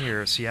 years. 16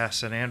 years,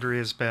 yes. And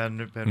Andrea's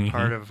been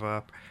part of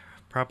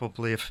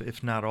probably,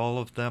 if not all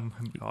of them,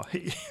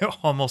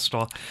 almost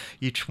all,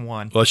 each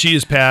one. Well, she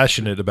is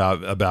passionate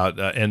about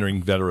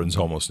ending veterans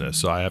homelessness.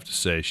 So I have to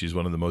say she's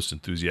one of the most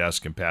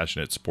enthusiastic and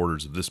passionate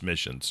supporters of this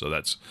mission. So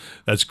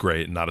that's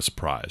great and not a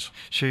surprise.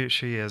 She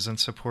is, and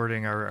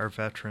supporting our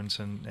veterans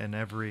in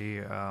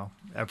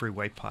every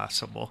way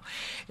possible.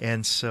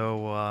 And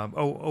so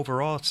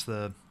overall, it's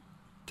the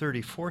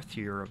 34th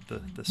year of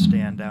the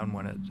Stand Down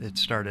when it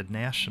started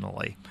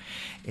nationally,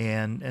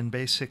 and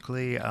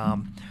basically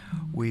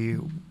we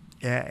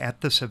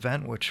at this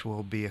event, which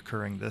will be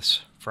occurring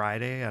this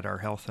Friday at our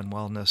Health and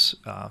Wellness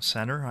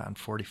Center on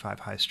 45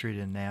 High Street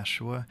in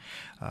Nashua,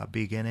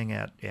 beginning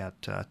at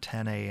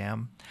 10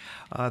 a.m.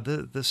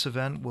 This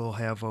event will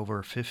have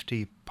over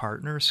 50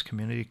 partners,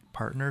 community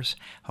partners,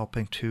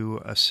 helping to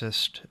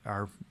assist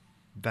our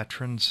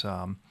veterans,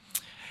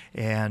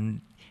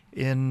 and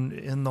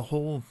in the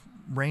whole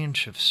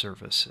range of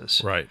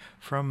services, right,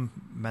 from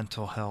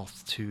mental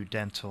health to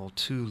dental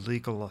to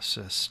legal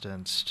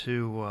assistance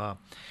to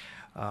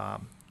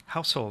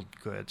household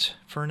goods,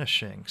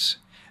 furnishings,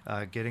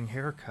 getting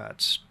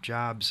haircuts,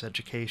 jobs,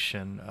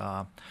 education,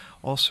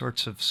 all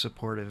sorts of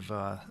supportive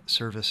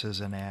services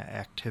and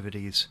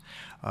activities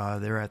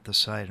there at the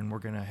site. And we're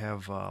going to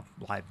have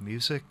live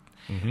music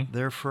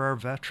there for our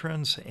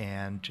veterans,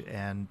 and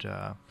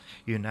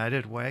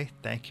United Way,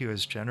 thank you,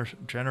 has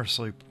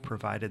generously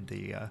provided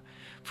the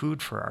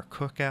food for our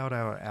cookout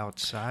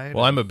outside.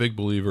 Well, I'm a big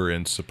believer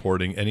in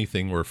supporting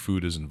anything where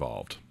food is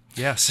involved.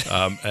 Yes.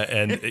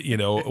 And you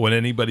know, when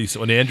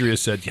Andrea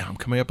said, "Yeah, I'm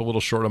coming up a little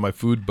short on my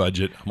food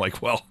budget," I'm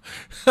like, "Well,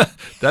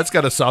 that's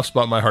got a soft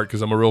spot in my heart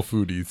because I'm a real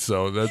foodie,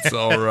 so that's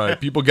all right.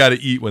 People got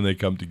to eat when they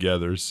come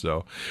together."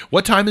 So,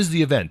 what time is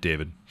the event,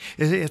 David?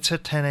 It's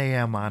at 10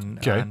 a.m. on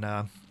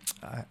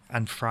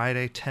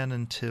Friday, 10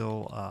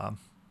 until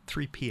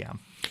 3 p.m.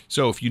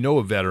 So if you know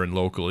a veteran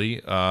locally,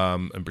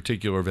 in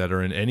particular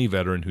veteran, any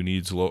veteran who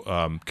needs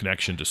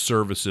connection to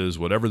services,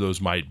 whatever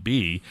those might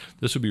be,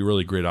 this would be a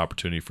really great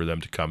opportunity for them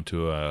to come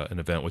to an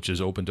event which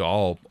is open to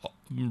all,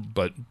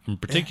 but in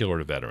particular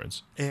to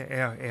veterans.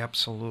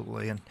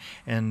 Absolutely.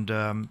 And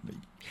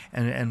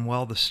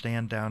while the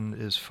stand down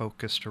is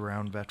focused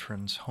around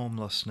veterans'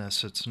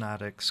 homelessness, it's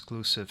not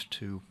exclusive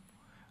to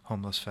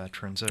homeless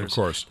veterans. Of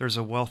course. There's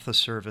a wealth of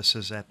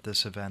services at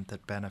this event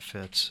that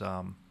benefits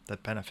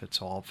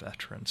all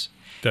veterans.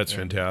 That's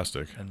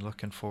fantastic. And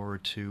looking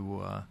forward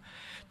to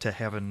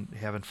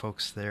having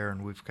folks there.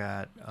 And we've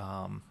got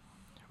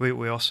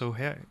we also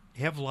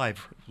have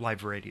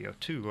live radio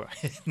too.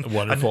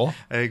 Wonderful.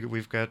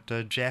 We've got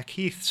Jack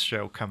Heath's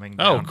show coming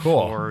down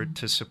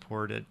to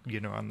support it,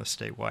 on the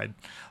statewide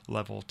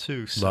level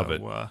too. So, love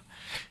it.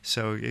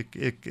 So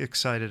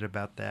excited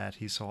about that.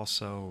 He's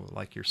also,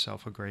 like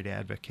yourself, a great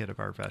advocate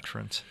of our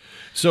veterans.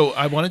 So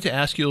I wanted to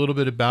ask you a little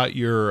bit about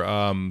your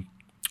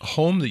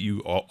home that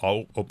you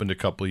opened a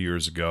couple of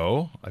years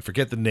ago. I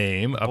forget the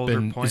name.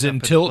 Is it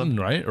in Tilton,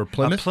 right? Or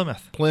Plymouth?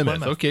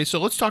 Plymouth. Okay, so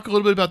let's talk a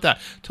little bit about that.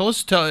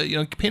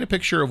 Paint a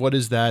picture of what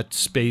is that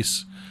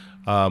space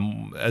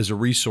as a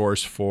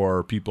resource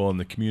for people in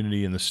the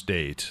community and the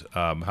state.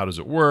 How does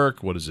it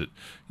work? What is it?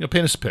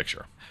 Paint us a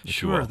picture.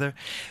 Sure.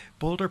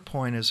 Boulder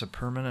Point is a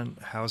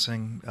permanent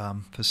housing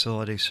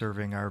facility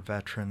serving our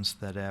veterans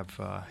that have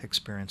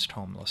experienced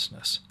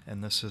homelessness,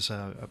 and this is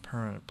a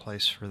permanent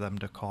place for them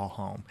to call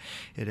home.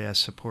 It has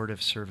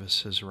supportive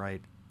services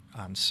right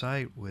on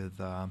site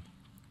with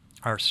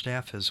our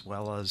staff, as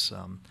well as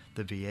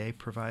the VA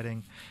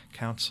providing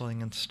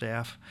counseling and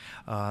staff.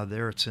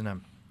 There it's in a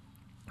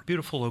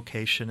beautiful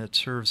location. It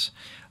serves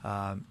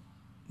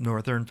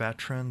northern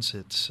veterans.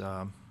 It's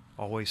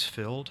always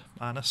filled,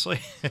 honestly,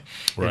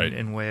 right.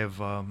 in way of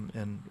all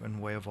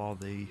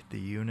the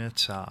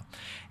units,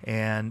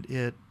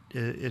 and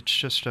it's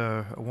just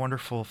a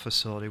wonderful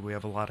facility. We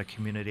have a lot of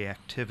community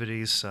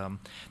activities.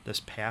 This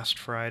past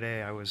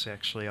Friday, I was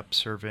actually up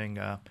serving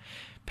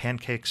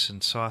pancakes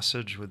and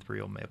sausage with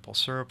real maple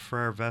syrup for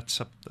our vets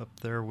up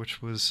there,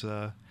 which was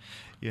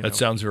that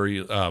sounds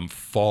very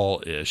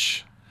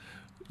fall-ish.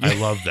 I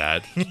love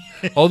that.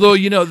 Although,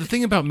 the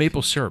thing about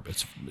maple syrup,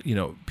 it's,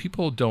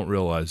 people don't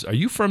realize. Are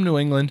you from New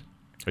England?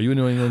 Are you a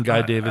New England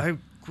guy, David?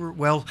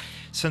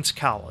 Since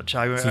college.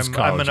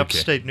 I'm an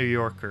upstate New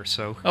Yorker,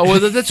 so. Oh,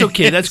 well, that's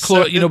okay. That's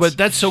close. But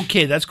that's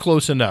okay. That's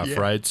close enough,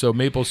 right? So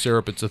maple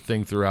syrup, it's a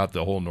thing throughout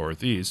the whole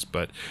Northeast.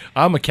 But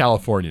I'm a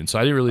Californian, so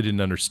I really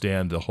didn't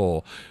understand the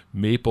whole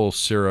maple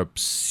syrup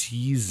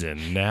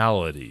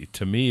seasonality.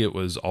 To me, it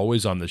was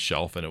always on the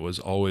shelf, and it was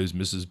always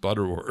Mrs.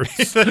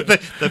 Butterworth's.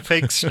 the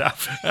fake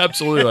stuff.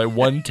 Absolutely, like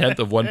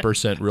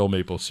 1/10% real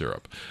maple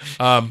syrup.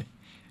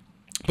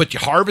 But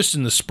you harvest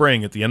in the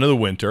spring at the end of the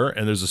winter,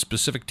 and there's a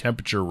specific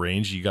temperature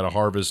range you got to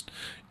harvest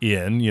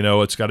in.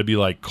 It's got to be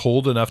like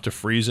cold enough to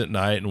freeze at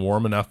night and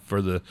warm enough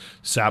for the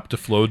sap to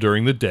flow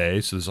during the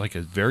day. So there's like a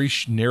very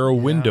narrow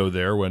window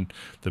there when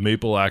the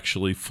maple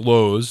actually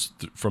flows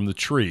from the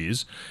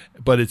trees.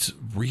 But it's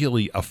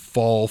really a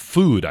fall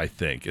food, I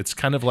think. It's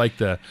kind of like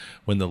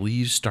when the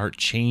leaves start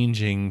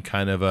changing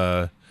kind of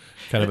a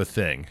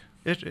thing.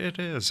 It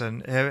is.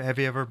 And have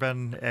you ever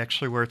been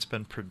actually where it's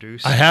been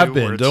produced? I have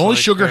been. The only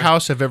sugar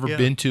house I've ever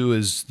been to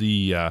is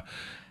the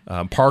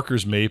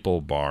Parker's Maple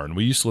Barn.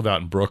 We used to live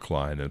out in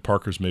Brookline, and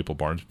Parker's Maple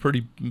Barn's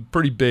pretty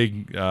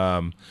big.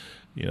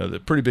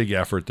 The pretty big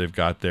effort they've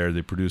got there.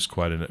 They produce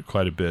quite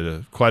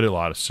a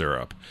lot of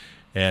syrup,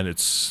 and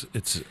it's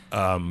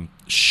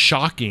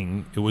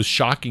shocking. It was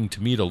shocking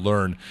to me to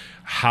learn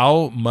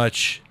how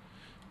much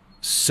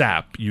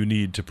sap you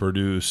need to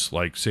produce,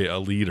 like, say, a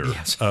liter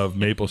of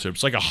maple syrup.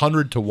 It's like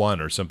 100 to 1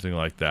 or something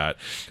like that,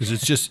 because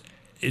it's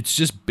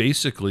just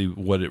basically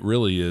what it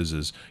really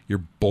is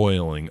you're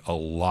boiling a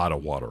lot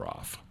of water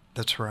off.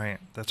 That's right.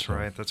 That's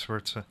where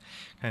it's a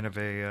kind of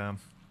a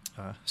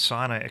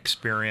sauna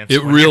experience.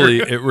 It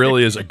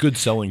really is a good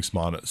smelling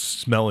sauna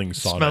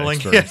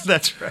experience. Yes,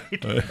 that's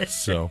right.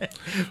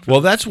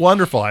 Well, that's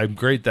wonderful. I'm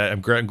glad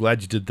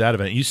you did that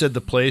event. You said the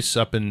place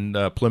up in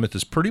Plymouth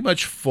is pretty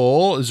much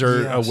full. Is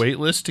there a wait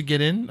list to get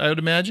in, I would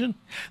imagine?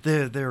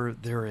 There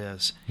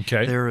is.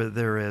 Okay.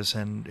 There is,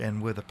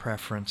 and with a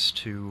preference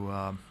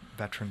to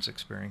veterans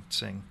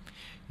experiencing,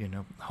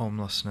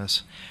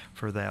 homelessness.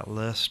 For that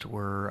list,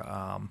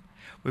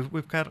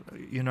 we've got,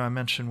 I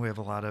mentioned we have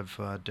a lot of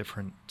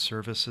different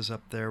services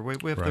up there.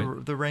 We have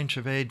Right. the range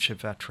of age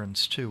of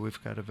veterans too.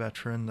 We've got a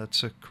veteran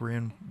that's a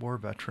Korean War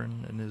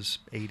veteran in his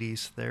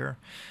 80s there,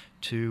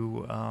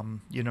 to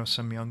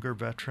some younger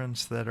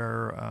veterans that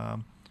are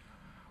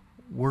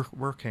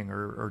working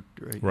or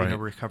Right.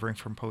 recovering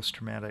from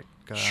post-traumatic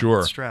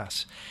Sure.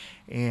 stress,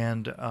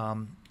 and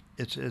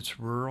it's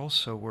rural,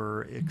 so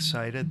we're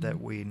excited that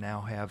we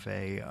now have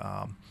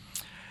a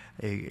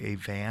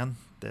van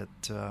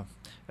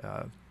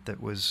that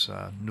was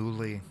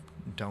newly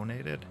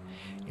donated,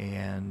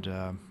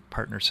 and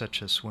partners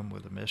such as Swim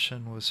with a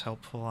Mission was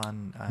helpful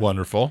on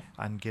Wonderful.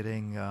 on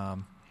getting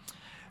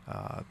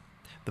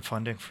the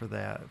funding for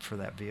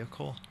that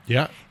vehicle.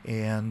 Yeah.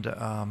 And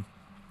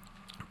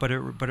but it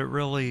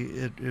really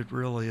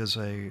is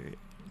a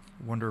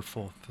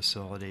wonderful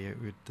facility.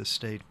 The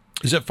state.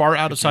 Is it far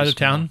outside of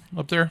small. town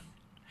up there?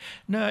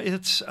 No,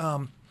 it's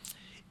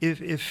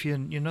if you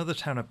know the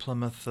town of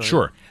Plymouth.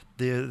 Sure.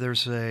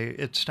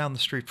 It's down the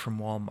street from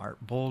Walmart.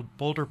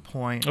 Boulder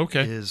Point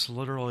Okay. is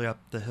literally up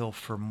the hill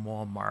from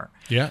Walmart.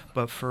 Yeah.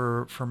 But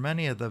for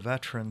many of the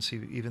veterans,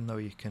 even though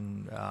you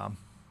can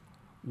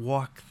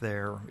walk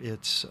there,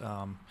 it's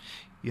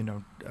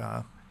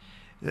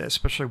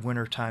especially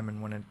wintertime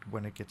and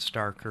when it gets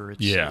darker,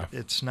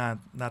 it's not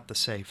the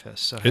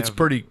safest. So It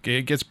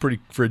gets pretty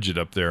frigid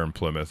up there in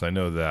Plymouth. I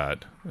know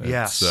that.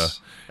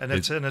 Yes, and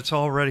it's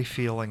already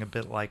feeling a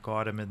bit like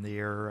autumn in the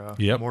air.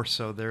 Yep. More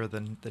so there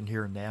than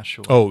here in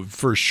Nashua. Oh,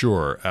 for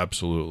sure,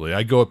 absolutely.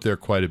 I go up there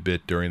quite a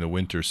bit during the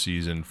winter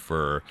season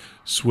for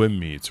swim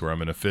meets, where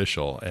I'm an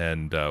official,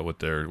 and with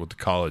the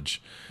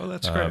college. Oh,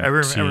 that's great. I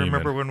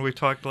remember when we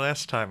talked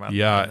last time.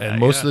 And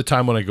most of the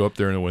time when I go up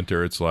there in the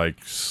winter, it's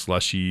like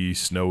slushy,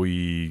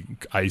 snowy,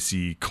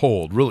 icy,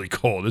 cold, really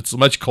cold. It's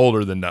much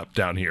colder than up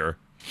down here.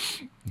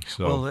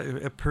 So. Well,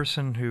 a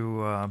person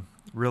who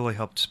really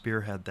helped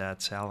spearhead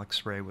that's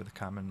Alex Ray with the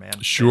Common Man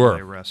Sure.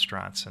 Family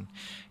Restaurants, and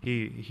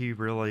he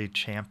really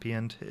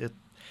championed it.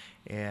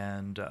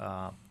 And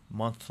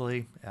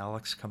monthly,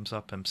 Alex comes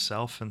up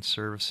himself and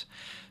serves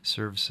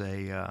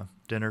a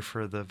dinner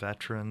for the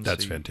veterans.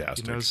 That's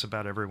fantastic. He knows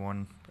about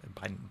everyone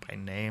by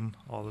name,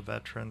 all the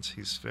veterans.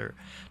 He's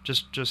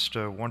just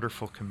a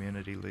wonderful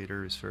community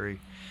leader. He's very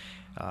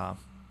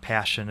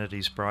passionate.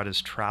 He's brought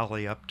his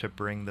trolley up to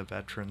bring the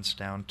veterans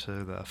down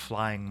to the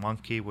Flying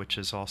Monkey, which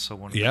is also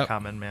one of the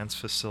Common Man's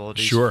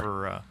facilities.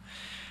 Sure.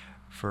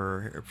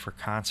 For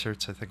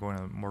concerts. I think one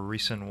of the more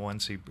recent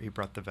ones, he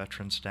brought the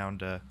veterans down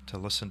to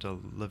listen to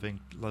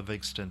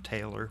Livingston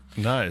Taylor.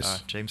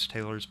 Nice. James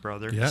Taylor's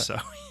brother. Yeah.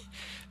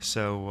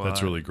 So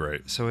that's really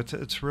great. So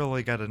it's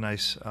really got a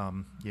nice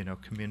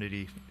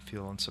community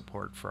feel and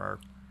support for our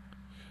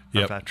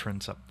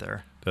veterans up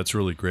there. That's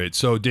really great.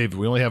 So, David,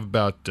 we only have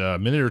about a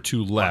minute or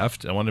two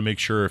left. I want to make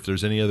sure if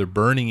there's any other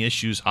burning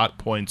issues, hot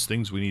points,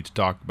 things we need to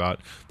talk about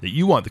that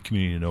you want the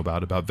community to know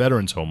about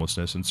veterans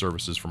homelessness and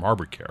services from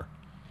Harbor Care.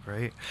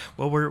 Right.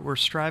 Well, we're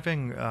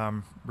striving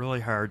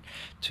really hard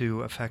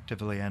to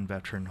effectively end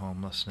veteran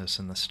homelessness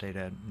in the state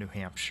of New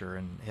Hampshire.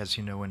 And as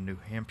you know, in New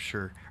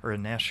Hampshire, or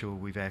in Nashua,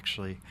 we've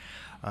actually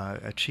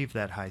achieved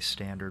that high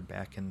standard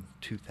back in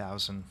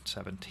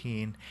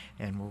 2017,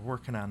 and we're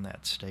working on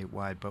that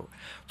statewide. But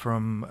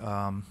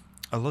from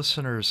a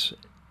listener's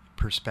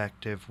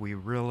perspective, we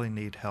really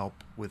need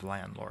help with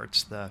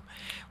landlords,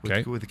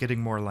 with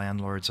getting more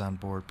landlords on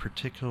board,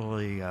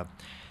 particularly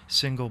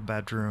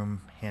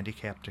single-bedroom,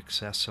 handicapped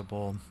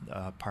accessible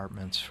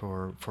apartments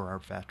for our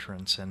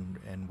veterans,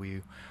 and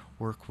we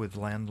work with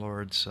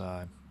landlords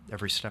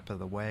every step of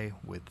the way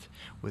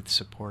with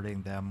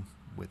supporting them,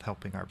 with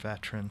helping our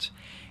veterans,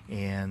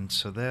 and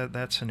so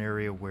that's an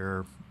area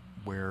where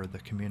the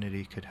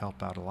community could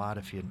help out a lot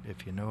if you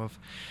know of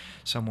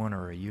someone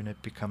or a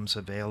unit becomes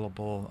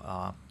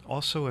available.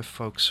 Also, if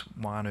folks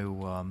want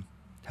to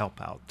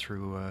help out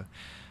through a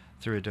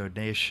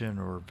donation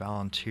or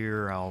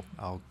volunteer, I'll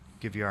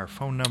give you our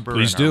phone number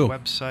Please and do. our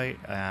website,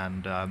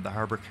 and the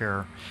Harbor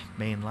Care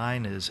main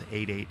line is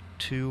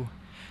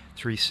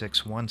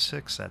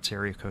 882-3616. That's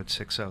area code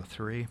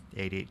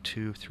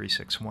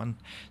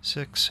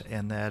 603-882-3616,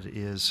 and that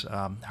is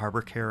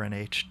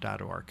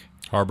harborcarenh.org.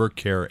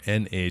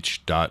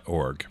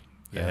 harborcarenh.org.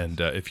 Yes.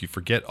 And if you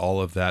forget all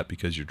of that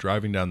because you're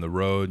driving down the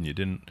road and you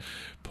didn't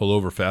pull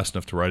over fast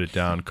enough to write it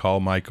down,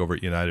 call Mike over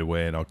at United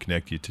Way, and I'll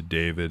connect you to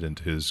David and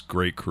to his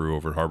great crew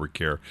over at Harbor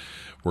Care,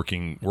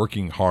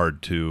 working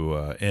hard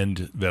to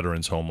end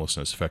veterans'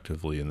 homelessness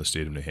effectively in the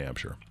state of New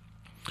Hampshire.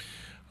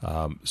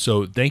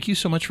 So thank you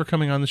so much for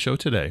coming on the show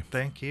today.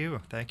 Thank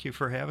you. Thank you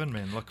for having me,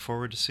 and look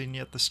forward to seeing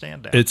you at the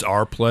stand-up. It's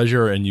our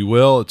pleasure, and you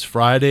will. It's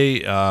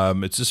Friday.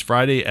 It's this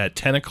Friday at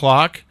 10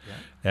 o'clock. Yeah.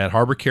 at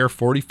Harbor Care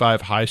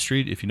 45 High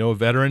Street. If you know a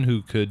veteran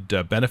who could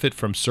benefit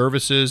from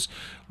services,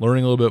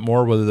 learning a little bit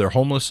more whether they're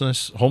homeless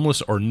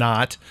or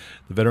not,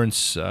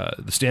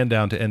 the Stand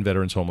Down to End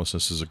Veterans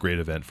Homelessness is a great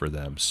event for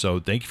them. So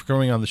thank you for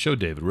coming on the show,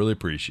 David. Really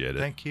appreciate it.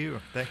 Thank you,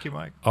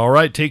 Mike. All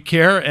right, take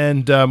care,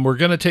 and we're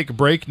going to take a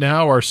break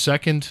now, our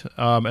second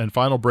and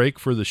final break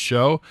for the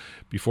show.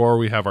 Before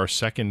we have our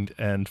second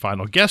and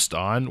final guest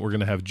on, we're going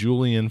to have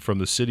Julian from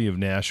the City of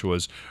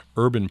Nashua's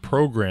Urban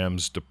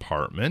Programs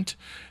Department.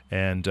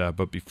 And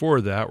but before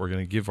that, we're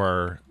going to give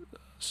our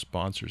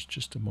sponsors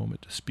just a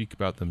moment to speak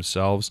about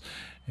themselves.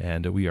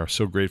 And we are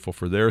so grateful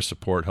for their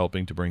support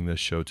helping to bring this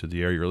show to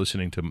the air. You're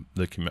listening to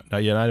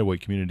the United Way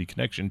Community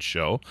Connection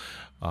show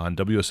on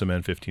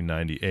WSMN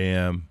 1590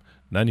 AM,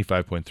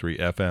 95.3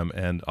 FM,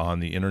 and on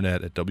the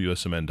internet at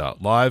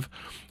WSMN.live.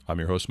 I'm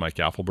your host, Mike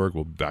Affelberg.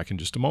 We'll be back in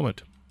just a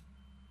moment.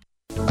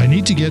 I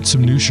need to get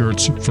some new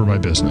shirts for my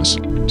business.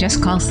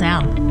 Just call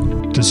Sal.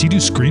 Does he do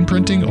screen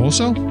printing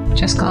also?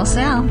 Just call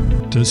Sal.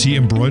 Does he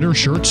embroider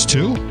shirts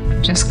too?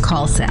 Just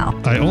call Sal.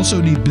 I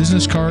also need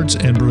business cards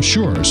and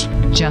brochures.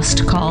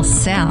 Just call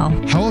Sal.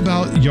 How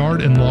about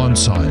yard and lawn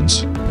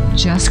signs?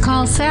 Just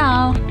call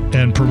Sal.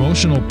 And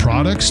promotional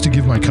products to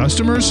give my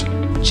customers?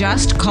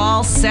 Just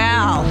call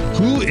Sal.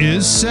 Who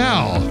is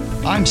Sal?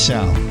 I'm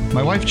Sal.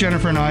 My wife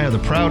Jennifer and I are the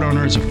proud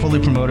owners of Fully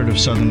Promoted of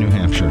Southern New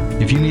Hampshire.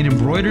 If you need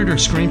embroidered or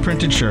screen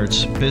printed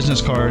shirts,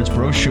 business cards,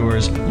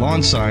 brochures,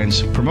 lawn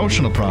signs,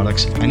 promotional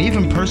products, and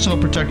even personal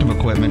protective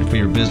equipment for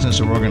your business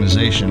or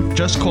organization,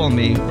 just call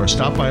me or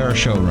stop by our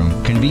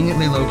showroom,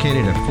 conveniently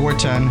located at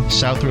 410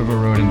 South River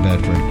Road in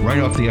Bedford, right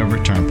off the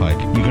Everett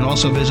Turnpike. You can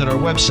also visit our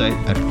website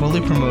at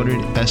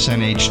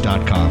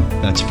fullypromotedsnh.com.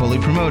 That's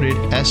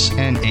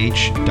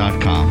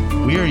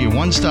fullypromotedsnh.com. We are your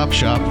one-stop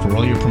shop for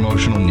all your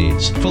promotional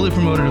needs. Fully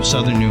Promoted of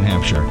Southern New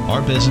Hampshire.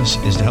 Our business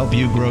is to help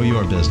you grow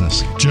your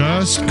business.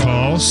 Just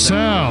call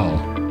Sal.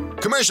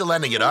 Commercial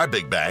lending at our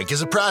big bank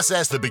is a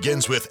process that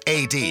begins with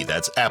AD,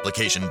 that's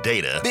application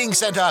data, being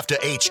sent off to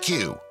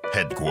HQ,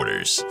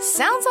 headquarters.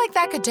 Sounds like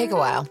that could take a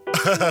while.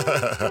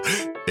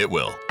 It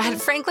will.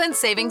 At Franklin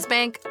Savings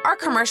Bank, our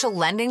commercial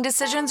lending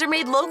decisions are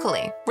made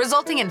locally,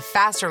 resulting in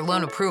faster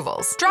loan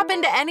approvals. Drop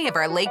into any of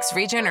our Lakes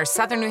Region or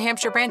Southern New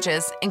Hampshire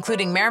branches,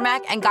 including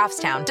Merrimack and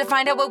Goffstown, to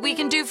find out what we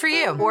can do for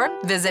you. Or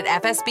visit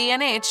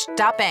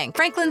fsbnh.bank.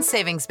 Franklin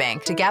Savings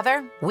Bank.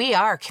 Together, we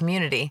are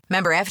community.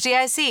 Member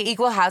FDIC,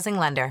 Equal Housing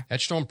Lender.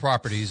 Edgestone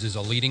Properties is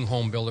a leading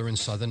home builder in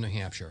Southern New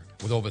Hampshire.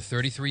 With over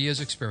 33 years'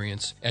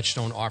 experience,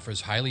 Edgestone offers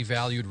highly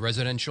valued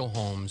residential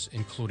homes,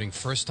 including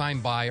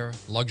first-time buyer,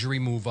 luxury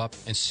move-up,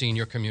 and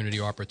senior community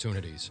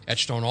opportunities.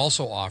 Edgestone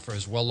also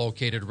offers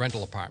well-located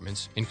rental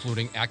apartments,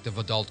 including active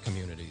adult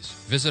communities.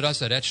 Visit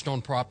us at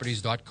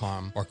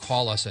edgestoneproperties.com or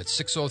call us at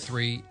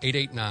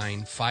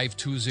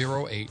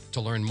 603-889-5208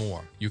 to learn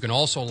more. You can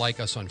also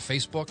like us on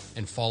Facebook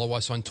and follow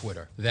us on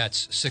Twitter.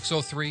 That's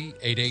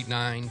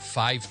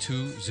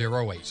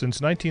 603-889-5208.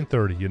 Since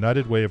 1930,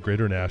 United Way of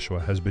Greater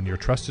Nashua has been your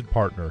trusted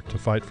partner to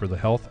fight for the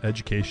health,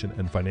 education,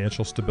 and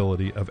financial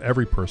stability of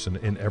every person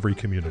in every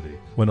community.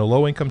 When a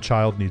low-income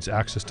child needs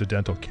access to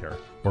dental care,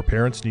 or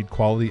parents need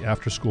quality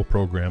after-school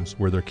programs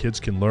where their kids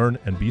can learn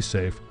and be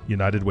safe,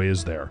 United Way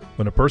is there.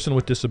 When a person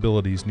with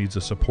disabilities needs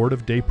a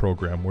supportive day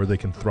program where they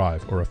can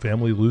thrive, or a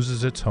family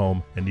loses its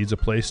home and needs a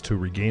place to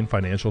regain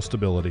financial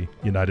stability,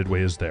 United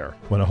Way is there.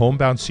 When a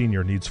homebound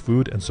senior needs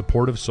food and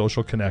supportive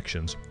social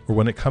connections, or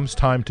when it comes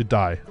time to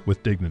die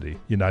with dignity,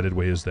 United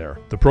Way is there.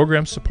 The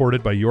programs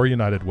supported by your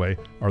United Way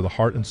are the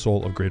heart and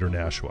soul of Greater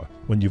Nashua.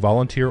 When you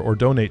volunteer or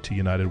donate to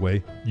United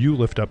Way, you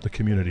lift up the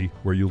community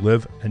where you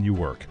live and you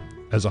work.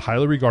 As a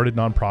highly regarded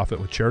nonprofit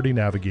with Charity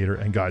Navigator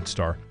and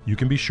GuideStar, you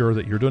can be sure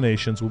that your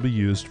donations will be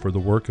used for the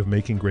work of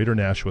making Greater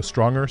Nashua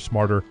stronger,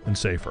 smarter, and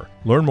safer.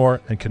 Learn more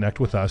and connect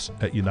with us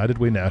at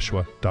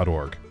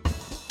unitedwaynashua.org.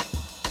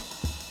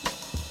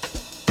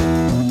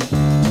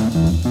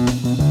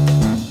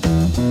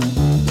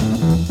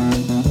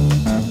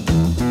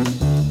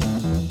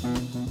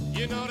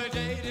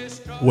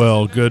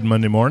 Well, good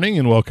Monday morning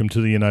and welcome to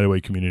the United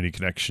Way Community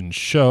Connection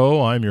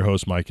show. I'm your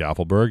host, Mike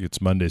Affelberg. It's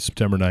Monday,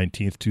 September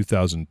 19th,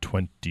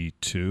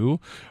 2022.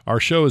 Our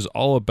show is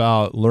all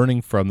about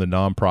learning from the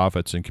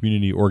nonprofits and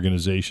community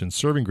organizations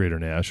serving Greater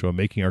Nashua,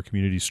 making our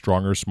community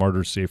stronger,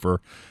 smarter,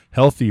 safer,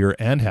 healthier,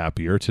 and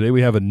happier. Today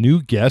we have a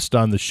new guest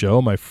on the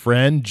show, my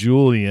friend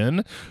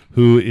Julian,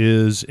 who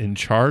is in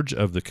charge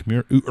of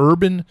the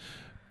urban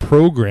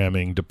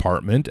programming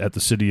department at the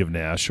City of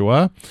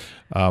Nashua,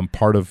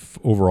 part of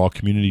overall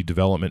community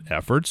development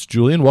efforts.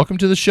 Julian, welcome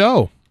to the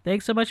show.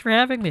 Thanks so much for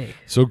having me.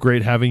 So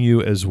great having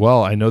you as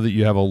well. I know that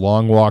you have a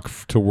long walk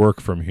to work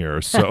from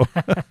here, so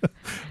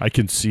I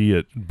can see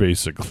it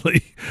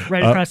basically.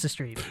 Right across the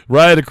street.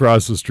 Right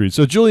across the street.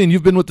 So Julian,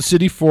 you've been with the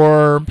city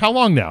for how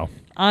long now?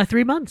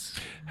 3 months.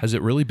 Has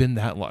it really been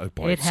that long?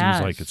 Boy, it has.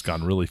 Seems like it's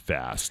gone really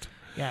fast.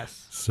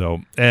 Yes.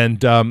 So, and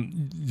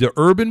the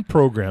urban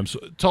programs,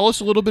 tell us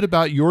a little bit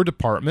about your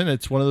department.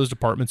 It's one of those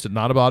departments that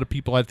not a lot of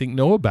people, I think,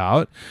 know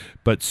about,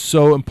 but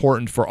so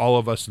important for all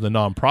of us in the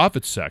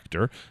nonprofit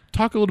sector.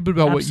 Talk a little bit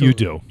about what you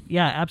do.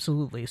 Yeah,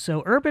 absolutely.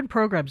 So urban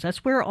programs,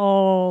 that's where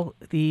all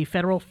the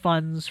federal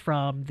funds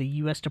from the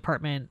U.S.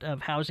 Department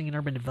of Housing and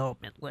Urban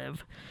Development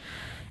live.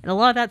 And a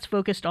lot of that's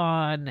focused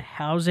on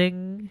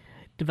housing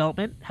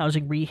development,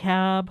 housing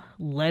rehab,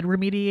 lead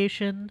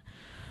remediation,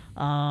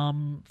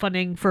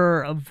 funding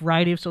for a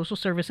variety of social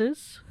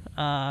services,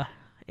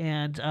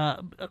 and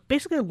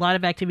basically a lot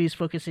of activities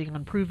focusing on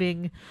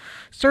improving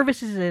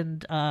services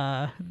and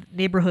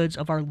neighborhoods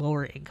of our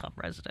lower income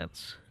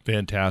residents.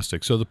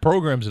 Fantastic. So the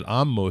programs that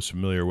I'm most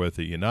familiar with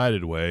at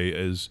United Way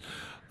is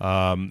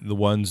the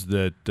ones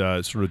that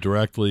sort of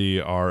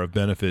directly are of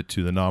benefit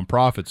to the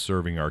nonprofits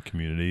serving our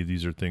community.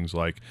 These are things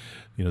like,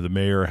 the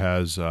mayor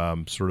has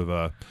sort of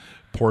a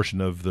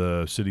portion of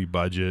the city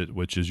budget,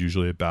 which is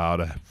usually about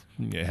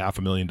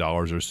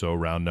 $500,000 or so,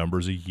 round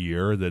numbers, a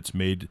year, that's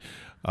made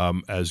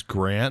as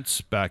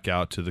grants back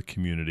out to the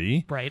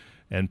community. Right.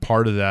 And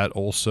part of that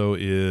also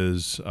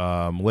is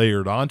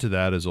layered onto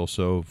that is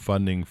also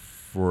funding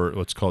for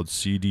what's called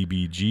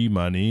CDBG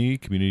money,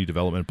 Community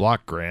Development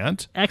Block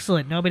Grant.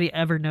 Excellent. Nobody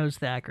ever knows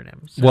the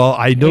acronym. So well,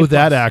 I know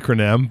that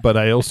acronym, but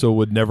I also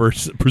would never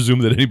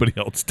presume that anybody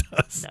else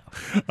does.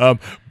 No.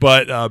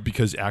 But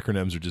because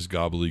acronyms are just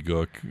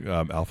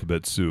gobbledygook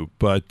alphabet soup.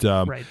 But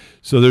right.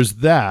 So there's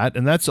that,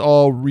 and that's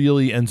all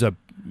really ends up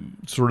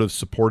sort of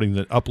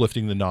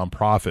uplifting the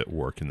nonprofit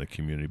work in the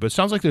community. But it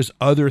sounds like there's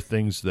other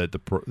things that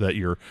that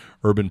your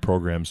urban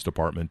programs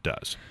department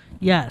does.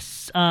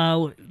 Yes.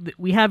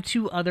 We have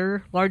two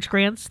other large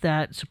grants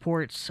that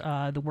supports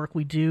the work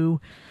we do.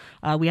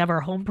 We have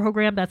our home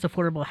program, that's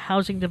affordable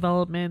housing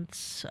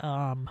development,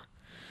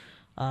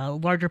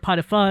 larger pot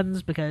of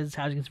funds because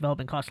housing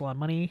development costs a lot of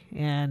money.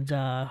 And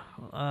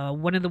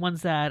one of the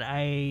ones that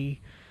I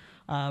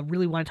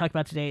really want to talk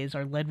about today is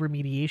our lead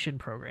remediation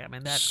program,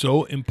 and that's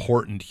so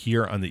important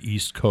here on the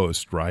East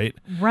Coast, right?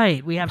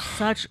 Right. We have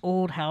such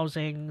old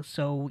housing,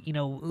 so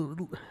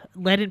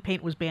lead and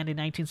paint was banned in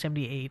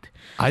 1978.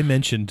 I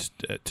mentioned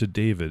to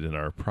David in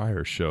our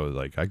prior show,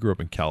 like I grew up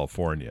in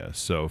California,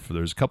 so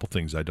there's a couple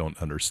things I don't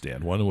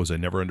understand. One was I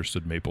never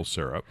understood maple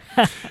syrup,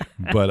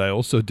 but I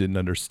also didn't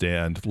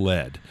understand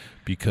lead.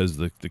 Because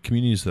the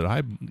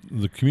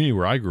community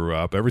where I grew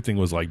up, everything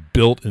was like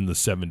built in the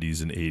 70s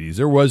and 80s.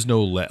 There was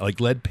no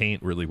lead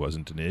paint really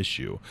wasn't an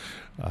issue,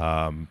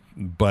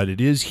 but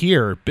it is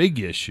here, big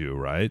issue,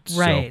 right?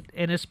 Right, so,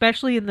 and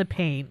especially in the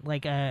paint,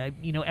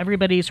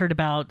 everybody's heard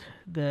about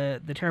the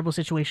terrible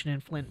situation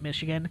in Flint,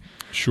 Michigan.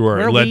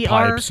 Sure, lead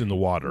pipes in the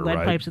water, lead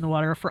right? pipes in the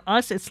water. For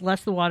us, it's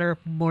less the water,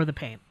 more the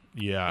paint.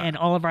 Yeah, and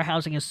all of our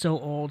housing is so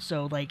old,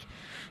 so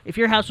if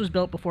your house was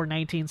built before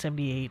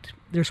 1978,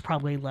 there's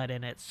probably lead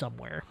in it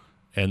somewhere.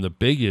 And the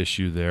big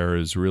issue there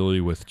is really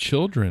with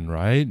children,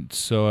 right?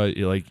 So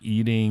like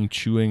eating,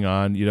 chewing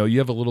on, you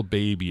have a little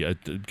baby,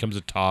 it becomes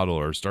a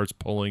toddler, starts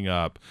pulling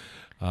up.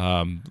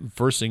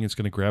 First thing it's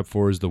going to grab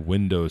for is the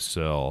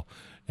windowsill.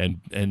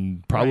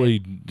 And probably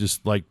right.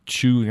 Just like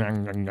chewing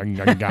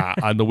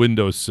on the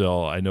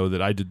windowsill. I know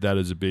that I did that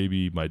as a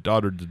baby. My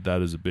daughter did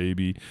that as a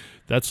baby.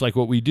 That's like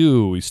what we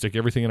do. We stick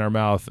everything in our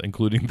mouth,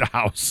 including the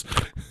house.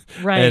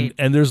 Right.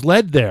 And there's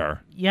lead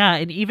there. Yeah,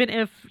 and even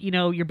if,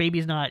 your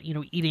baby's not,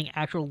 eating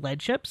actual lead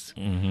chips,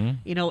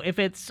 if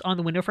it's on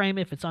the window frame,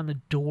 if it's on the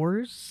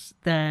doors,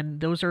 then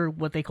those are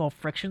what they call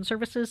friction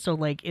surfaces.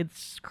 So,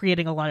 it's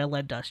creating a lot of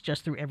lead dust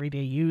just through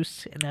everyday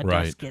use, and that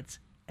right. dust gets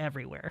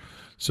everywhere.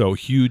 So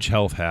huge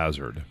health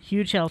hazard.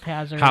 Huge health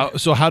hazard.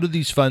 How do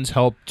these funds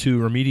help to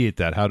remediate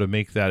that? How to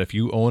make that, if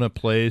you own a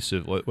place,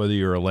 whether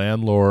you're a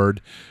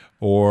landlord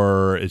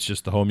or it's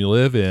just the home you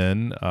live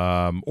in,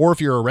 or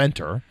if you're a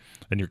renter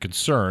and you're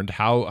concerned,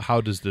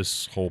 how does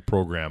this whole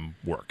program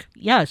work?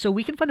 Yeah, so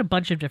we can fund a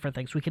bunch of different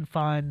things. We can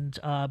fund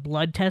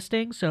blood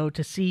testing, so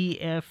to see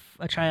if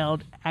a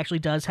child actually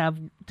does have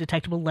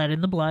detectable lead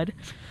in the blood.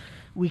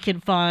 We can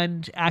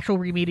fund actual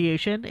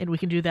remediation, and we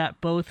can do that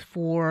both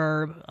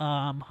for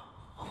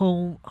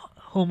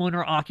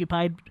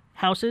homeowner-occupied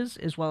houses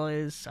as well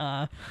as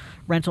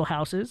rental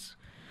houses.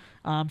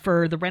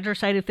 For the renter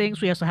side of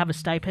things, we also have a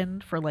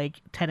stipend for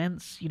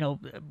tenants.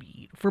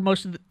 For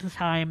most of the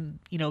time,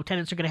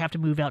 tenants are going to have to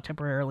move out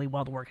temporarily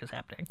while the work is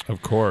happening.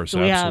 Of course, so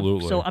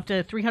absolutely. So up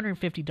to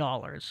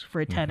 $350 for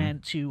a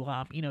tenant to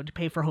to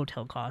pay for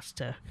hotel costs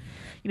to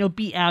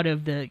be out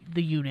of the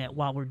unit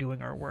while we're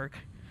doing our work.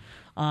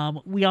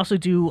 We also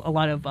do a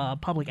lot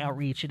of public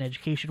outreach and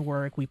education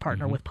work. We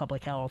partner with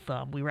public health.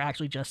 We were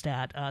actually just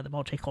at the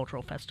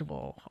Multicultural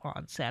Festival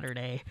on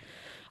Saturday,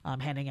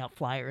 handing out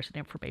flyers and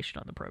information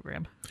on the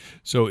program.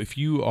 So if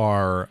you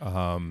are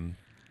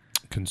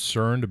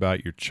concerned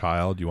about your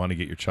child, you want to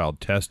get your child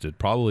tested,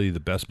 probably the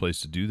best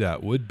place to do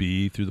that would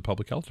be through the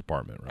public health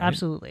department, right?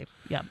 Absolutely.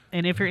 Yeah.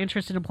 And if you're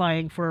interested in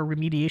applying for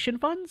remediation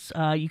funds,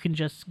 you can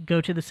just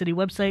go to the city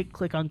website,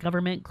 click on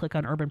government, click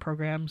on urban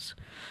programs.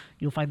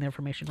 You'll find the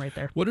information right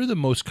there. What are the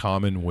most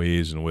common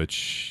ways in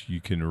which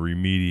you can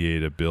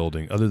remediate a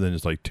building other than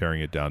just like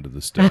tearing it down to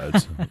the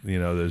studs?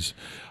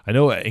 I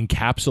know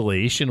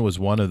encapsulation was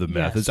one of the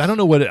methods. Yes. I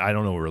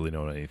don't really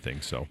know anything.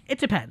 So it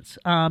depends.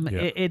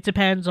 It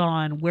depends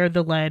on where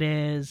the lead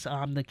is,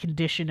 the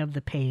condition of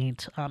the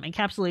paint.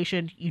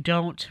 Encapsulation, you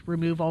don't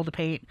remove all the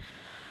paint.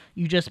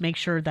 You just make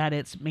sure that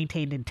it's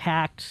maintained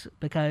intact,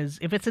 because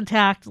if it's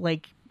intact,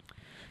 like,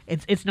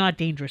 it's not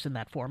dangerous in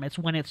that form. It's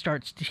when it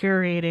starts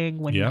deteriorating,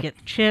 when you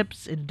get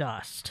chips and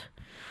dust.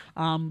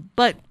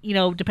 But,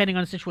 depending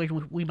on the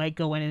situation, we might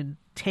go in and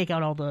take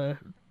out all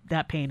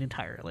that paint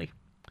entirely.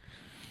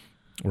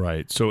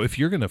 Right. So if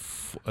you're going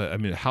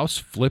to, house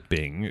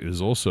flipping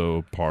is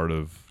also part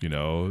of,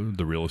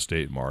 the real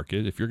estate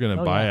market. If you're going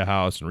to buy a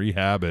house and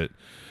rehab it,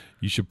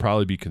 you should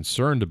probably be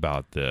concerned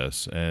about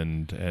this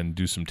and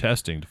do some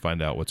testing to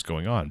find out what's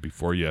going on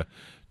before you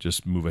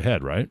just move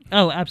ahead, right?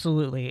 Oh,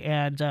 absolutely.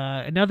 And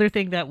another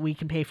thing that we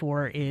can pay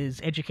for is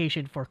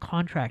education for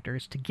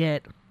contractors to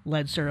get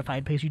lead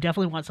certified, because you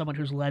definitely want someone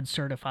who's lead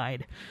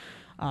certified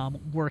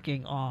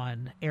working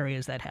on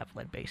areas that have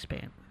lead-based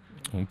paint.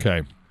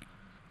 Okay.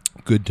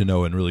 Good to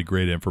know and really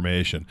great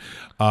information.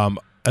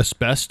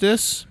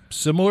 Asbestos,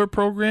 similar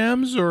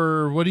programs,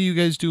 or what do you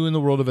guys do in the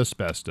world of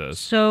asbestos?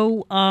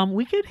 So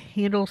we could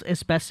handle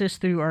asbestos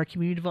through our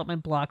community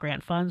development block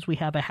grant funds. We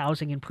have a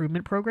housing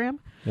improvement program.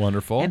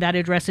 Wonderful. And that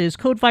addresses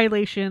code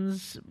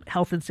violations,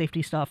 health and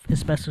safety stuff.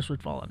 Asbestos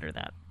would fall under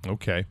that.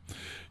 Okay.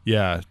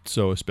 Yeah,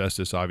 so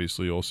asbestos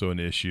obviously also an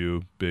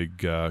issue,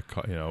 big,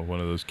 one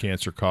of those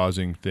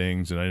cancer-causing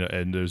things,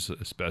 and there's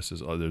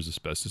asbestos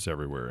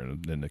everywhere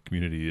in the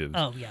community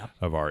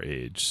of our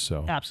age.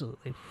 So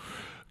absolutely.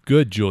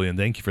 Good, Julian.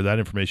 Thank you for that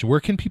information. Where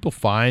can people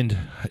find?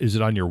 Is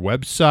it on your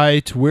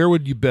website? Where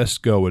would you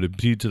best go? Would it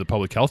be to the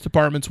public health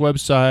department's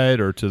website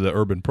or to the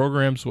urban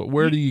programs?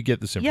 Where do you get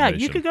this information?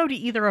 Yeah, you could go to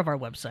either of our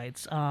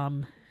websites.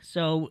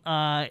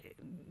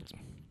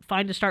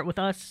 Find to start with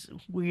us.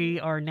 We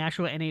are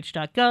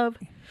nashua.nh.gov,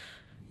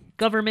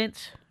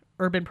 government,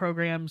 urban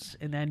programs,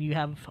 and then you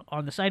have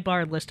on the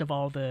sidebar a list of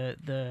all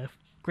the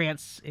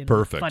grants and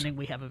funding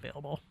we have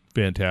available.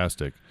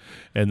 Fantastic.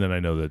 And then I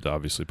know that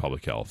obviously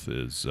public health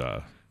is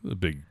a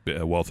big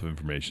wealth of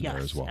information there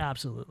as well.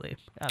 Absolutely.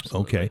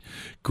 Okay,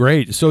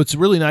 great. So it's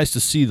really nice to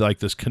see like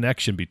this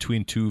connection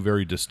between two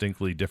very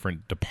distinctly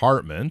different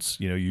departments.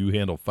 You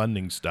handle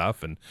funding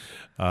stuff, and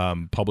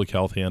public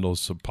health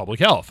handles some public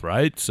health,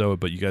 right? So,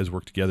 but you guys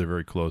work together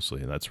very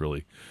closely, and that's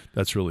really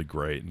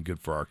great and good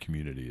for our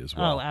community as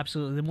well. Oh,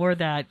 absolutely. The more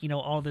that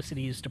all the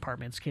city's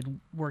departments can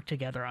work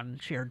together on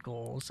shared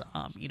goals,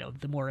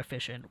 the more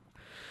efficient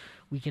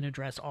we can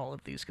address all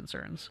of these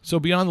concerns. So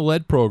beyond the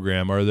lead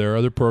program, are there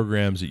other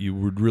programs that you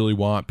would really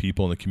want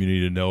people in the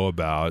community to know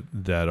about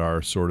that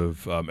are sort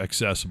of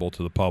accessible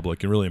to the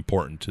public and really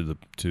important to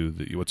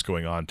what's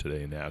going on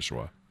today in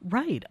Nashua?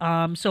 Right.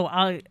 So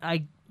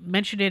I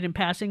mentioned it in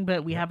passing,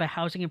 but we have a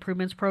housing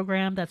improvements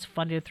program that's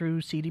funded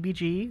through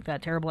CDBG,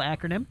 that terrible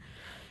acronym.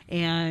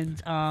 And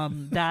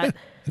that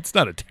it's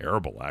not a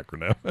terrible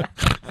acronym,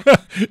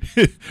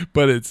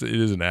 but it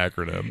is an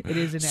acronym. It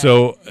is an acronym.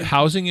 So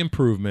housing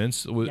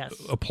improvements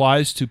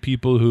applies to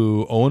people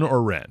who own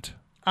or rent.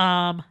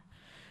 I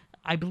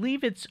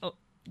believe it's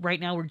right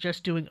now we're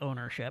just doing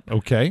ownership.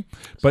 Okay,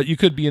 but you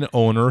could be an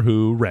owner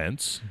who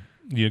rents.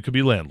 You could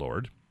be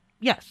landlord.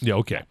 Yes. Yeah.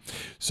 Okay.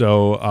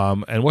 So,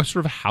 and what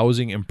sort of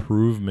housing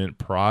improvement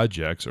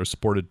projects are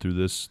supported through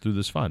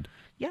this fund?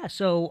 Yeah,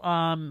 so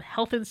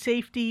health and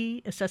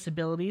safety,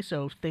 accessibility,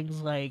 so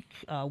things like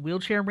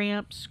wheelchair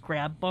ramps,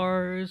 grab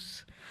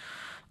bars,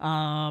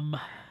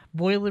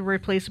 boiler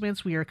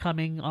replacements. We are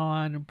coming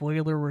on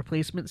boiler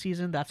replacement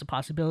season. That's a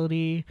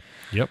possibility.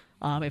 Yep.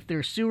 If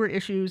there's sewer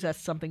issues, that's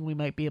something we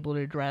might be able to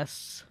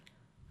address.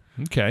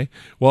 Okay.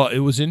 Well, it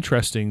was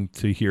interesting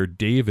to hear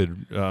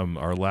David,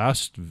 our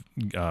last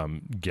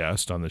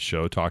guest on the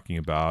show, talking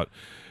about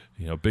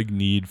big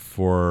need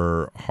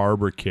for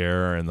harbor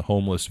care and the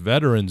homeless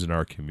veterans in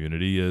our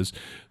community is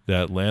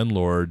that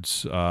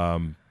landlords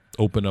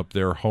open up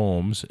their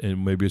homes,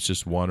 and maybe it's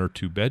just 1 or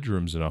 2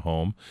 bedrooms in a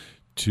home,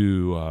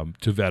 to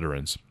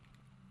veterans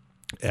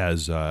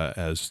as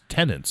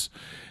tenants.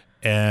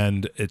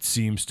 And it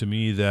seems to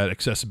me that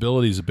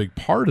accessibility is a big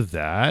part of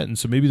that, and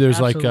so maybe there's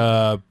like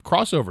a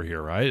crossover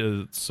here, right?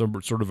 It's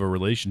some sort of a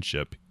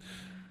relationship.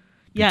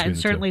 Yeah, and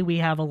certainly we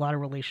have a lot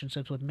of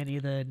relationships with many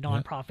of the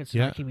nonprofits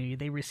in our community.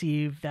 They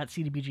receive that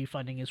CDBG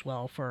funding as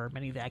well for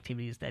many of the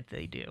activities that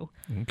they do.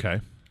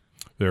 Okay,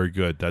 very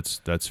good.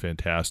 That's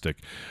fantastic.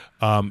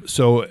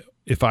 So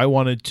if I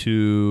wanted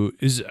to,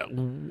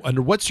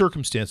 under what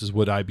circumstances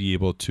would I be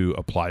able to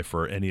apply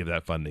for any of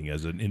that funding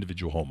as an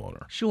individual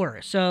homeowner?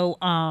 Sure. So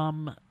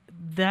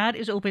that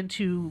is open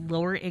to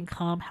lower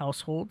income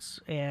households,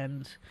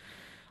 and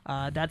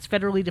that's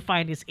federally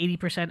defined as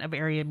 80% of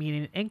area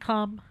median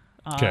income.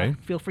 Okay.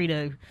 Feel free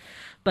to,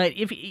 but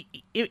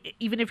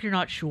even if you're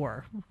not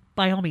sure,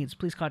 by all means,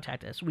 please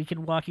contact us. We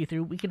can walk you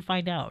through. We can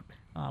find out.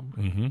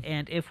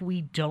 And if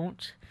we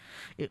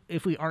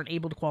aren't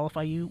able to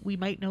qualify you, we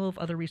might know of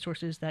other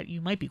resources that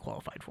you might be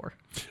qualified for.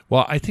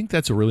 Well, I think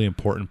that's a really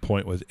important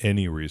point with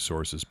any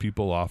resources.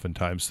 People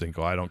oftentimes think,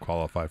 I don't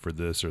qualify for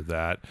this or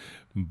that,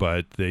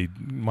 but they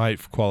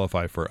might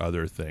qualify for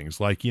other things.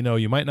 Like,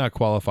 you might not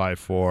qualify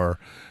for,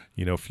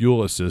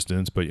 fuel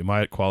assistance, but you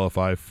might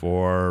qualify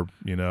for,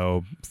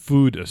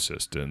 food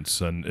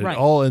assistance. And it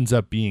all ends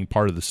up being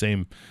part of the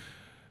same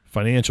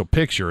financial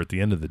picture at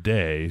the end of the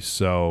day.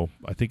 So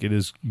I think it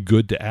is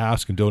good to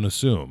ask and don't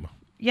assume.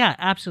 Yeah,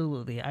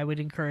 absolutely. I would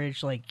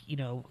encourage,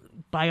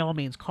 by all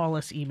means, call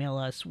us, email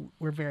us.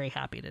 We're very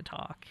happy to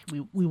talk.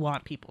 We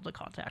want people to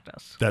contact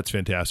us. That's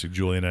fantastic,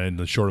 Julian. And in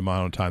the short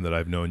amount of time that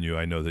I've known you,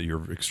 I know that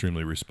you're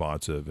extremely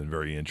responsive and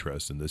very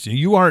interested in this.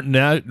 You aren't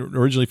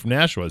originally from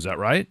Nashua, is that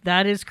right?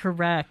 That is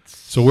correct.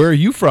 So where are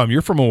you from?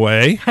 You're from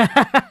away.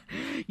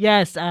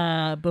 Yes.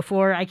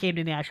 Before I came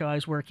to Nashua, I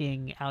was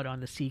working out on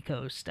the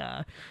seacoast,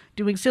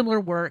 doing similar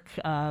work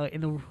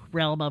in the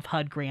realm of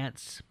HUD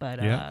grants, but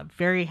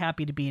very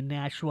happy to be in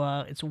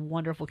Nashua. It's a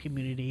wonderful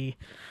community.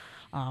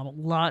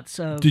 Lots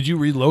of... Did you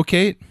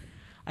relocate?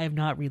 I have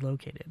not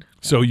relocated.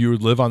 So you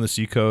live on the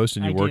seacoast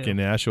and you work in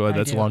Nashua?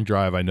 That's a long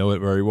drive. I know it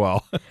very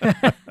well.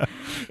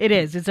 It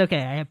is. It's okay.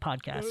 I have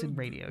podcasts and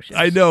radio shows.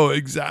 I know.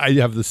 Exactly.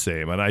 I have the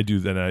same. And I do.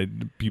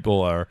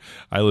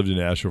 I lived in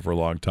Nashua for a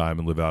long time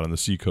and live out on the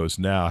seacoast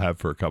now. I have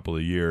for a couple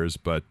of years.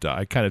 But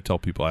I kind of tell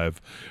people I have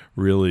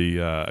really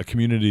a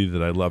community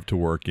that I love to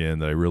work in,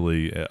 that I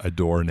really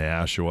adore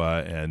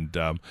Nashua. And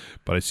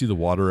but I see the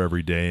water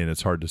every day, and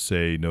it's hard to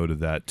say no to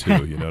that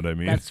too. You know what I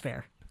mean? That's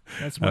fair.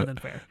 That's more than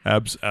fair.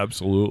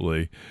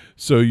 Absolutely.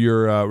 So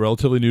you're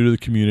relatively new to the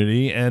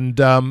community,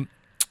 and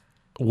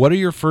what are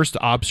your first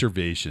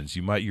observations?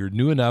 You're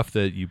new enough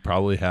that you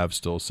probably have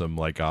still some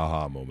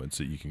aha moments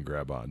that you can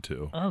grab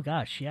onto. Oh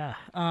gosh, yeah.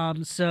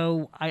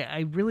 So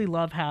I really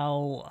love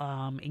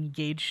how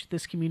engaged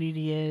this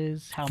community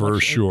is. How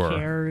much it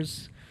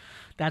cares.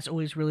 That's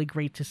always really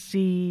great to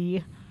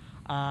see.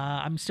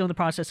 I'm still in the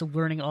process of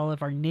learning all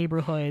of our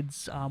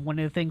neighborhoods. One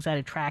of the things that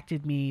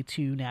attracted me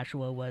to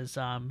Nashua was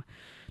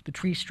the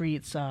Tree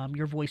Streets,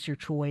 Your Voice, Your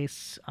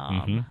Choice.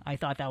 I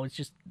thought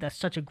that's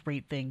such a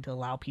great thing to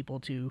allow people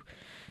to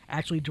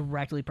actually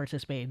directly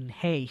participate in,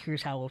 hey,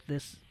 here's how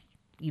this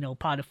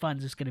pot of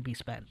funds is going to be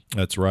spent.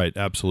 That's right.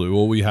 Absolutely.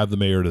 Well, we have the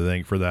mayor to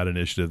thank for that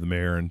initiative. The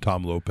mayor and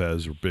Tom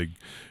Lopez are big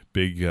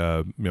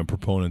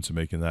proponents of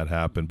making that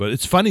happen. But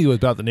it's funny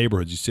about the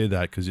neighborhoods. You say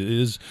that because it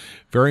is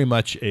very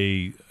much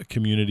a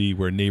community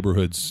where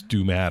neighborhoods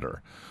do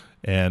matter.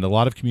 And a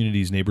lot of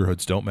communities'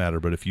 neighborhoods don't matter,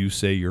 but if you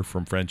say you're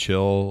from French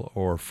Hill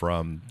or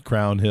from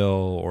Crown Hill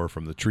or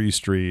from the Tree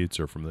Streets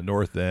or from the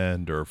North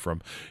End or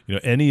from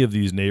any of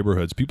these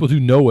neighborhoods, people do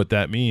know what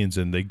that means,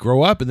 and they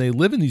grow up and they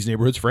live in these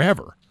neighborhoods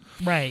forever.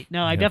 Right.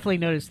 No, I definitely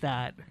noticed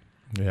that.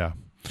 Yeah.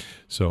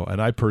 So,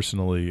 and I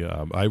personally,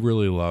 I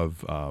really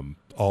love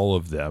all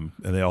of them,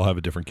 and they all have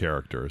a different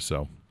character.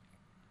 So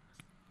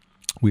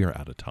we are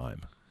out of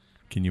time.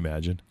 Can you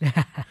imagine?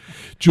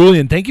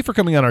 Julian, thank you for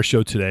coming on our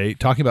show today,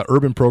 talking about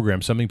urban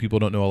programs, something people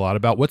don't know a lot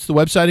about. What's the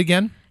website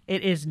again?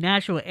 It is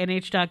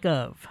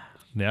NashuaNH.gov.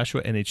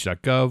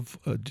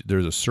 NashuaNH.gov.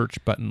 There's a search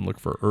button. Look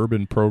for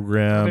urban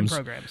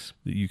programs.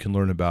 You can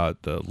learn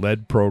about the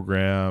LED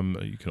program.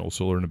 You can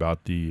also learn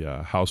about the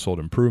household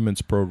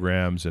improvements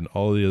programs and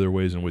all the other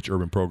ways in which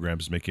urban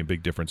programs is making a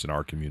big difference in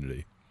our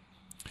community.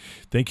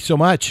 Thank you so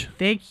much.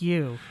 Thank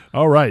you.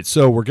 All right.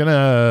 So we're going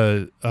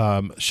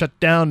to shut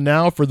down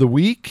now for the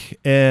week,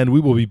 and we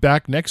will be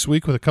back next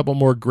week with a couple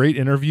more great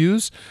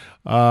interviews.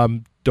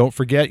 Don't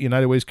forget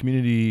United Way's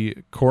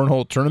Community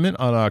Cornhole Tournament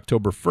on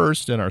October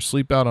 1st and our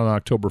Sleep Out on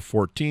October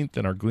 14th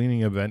and our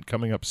Gleaning event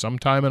coming up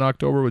sometime in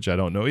October, which I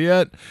don't know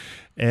yet.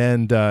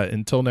 And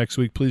until next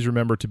week, please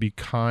remember to be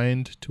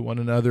kind to one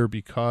another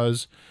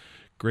because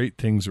great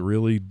things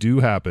really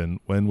do happen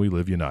when we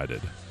live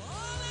united.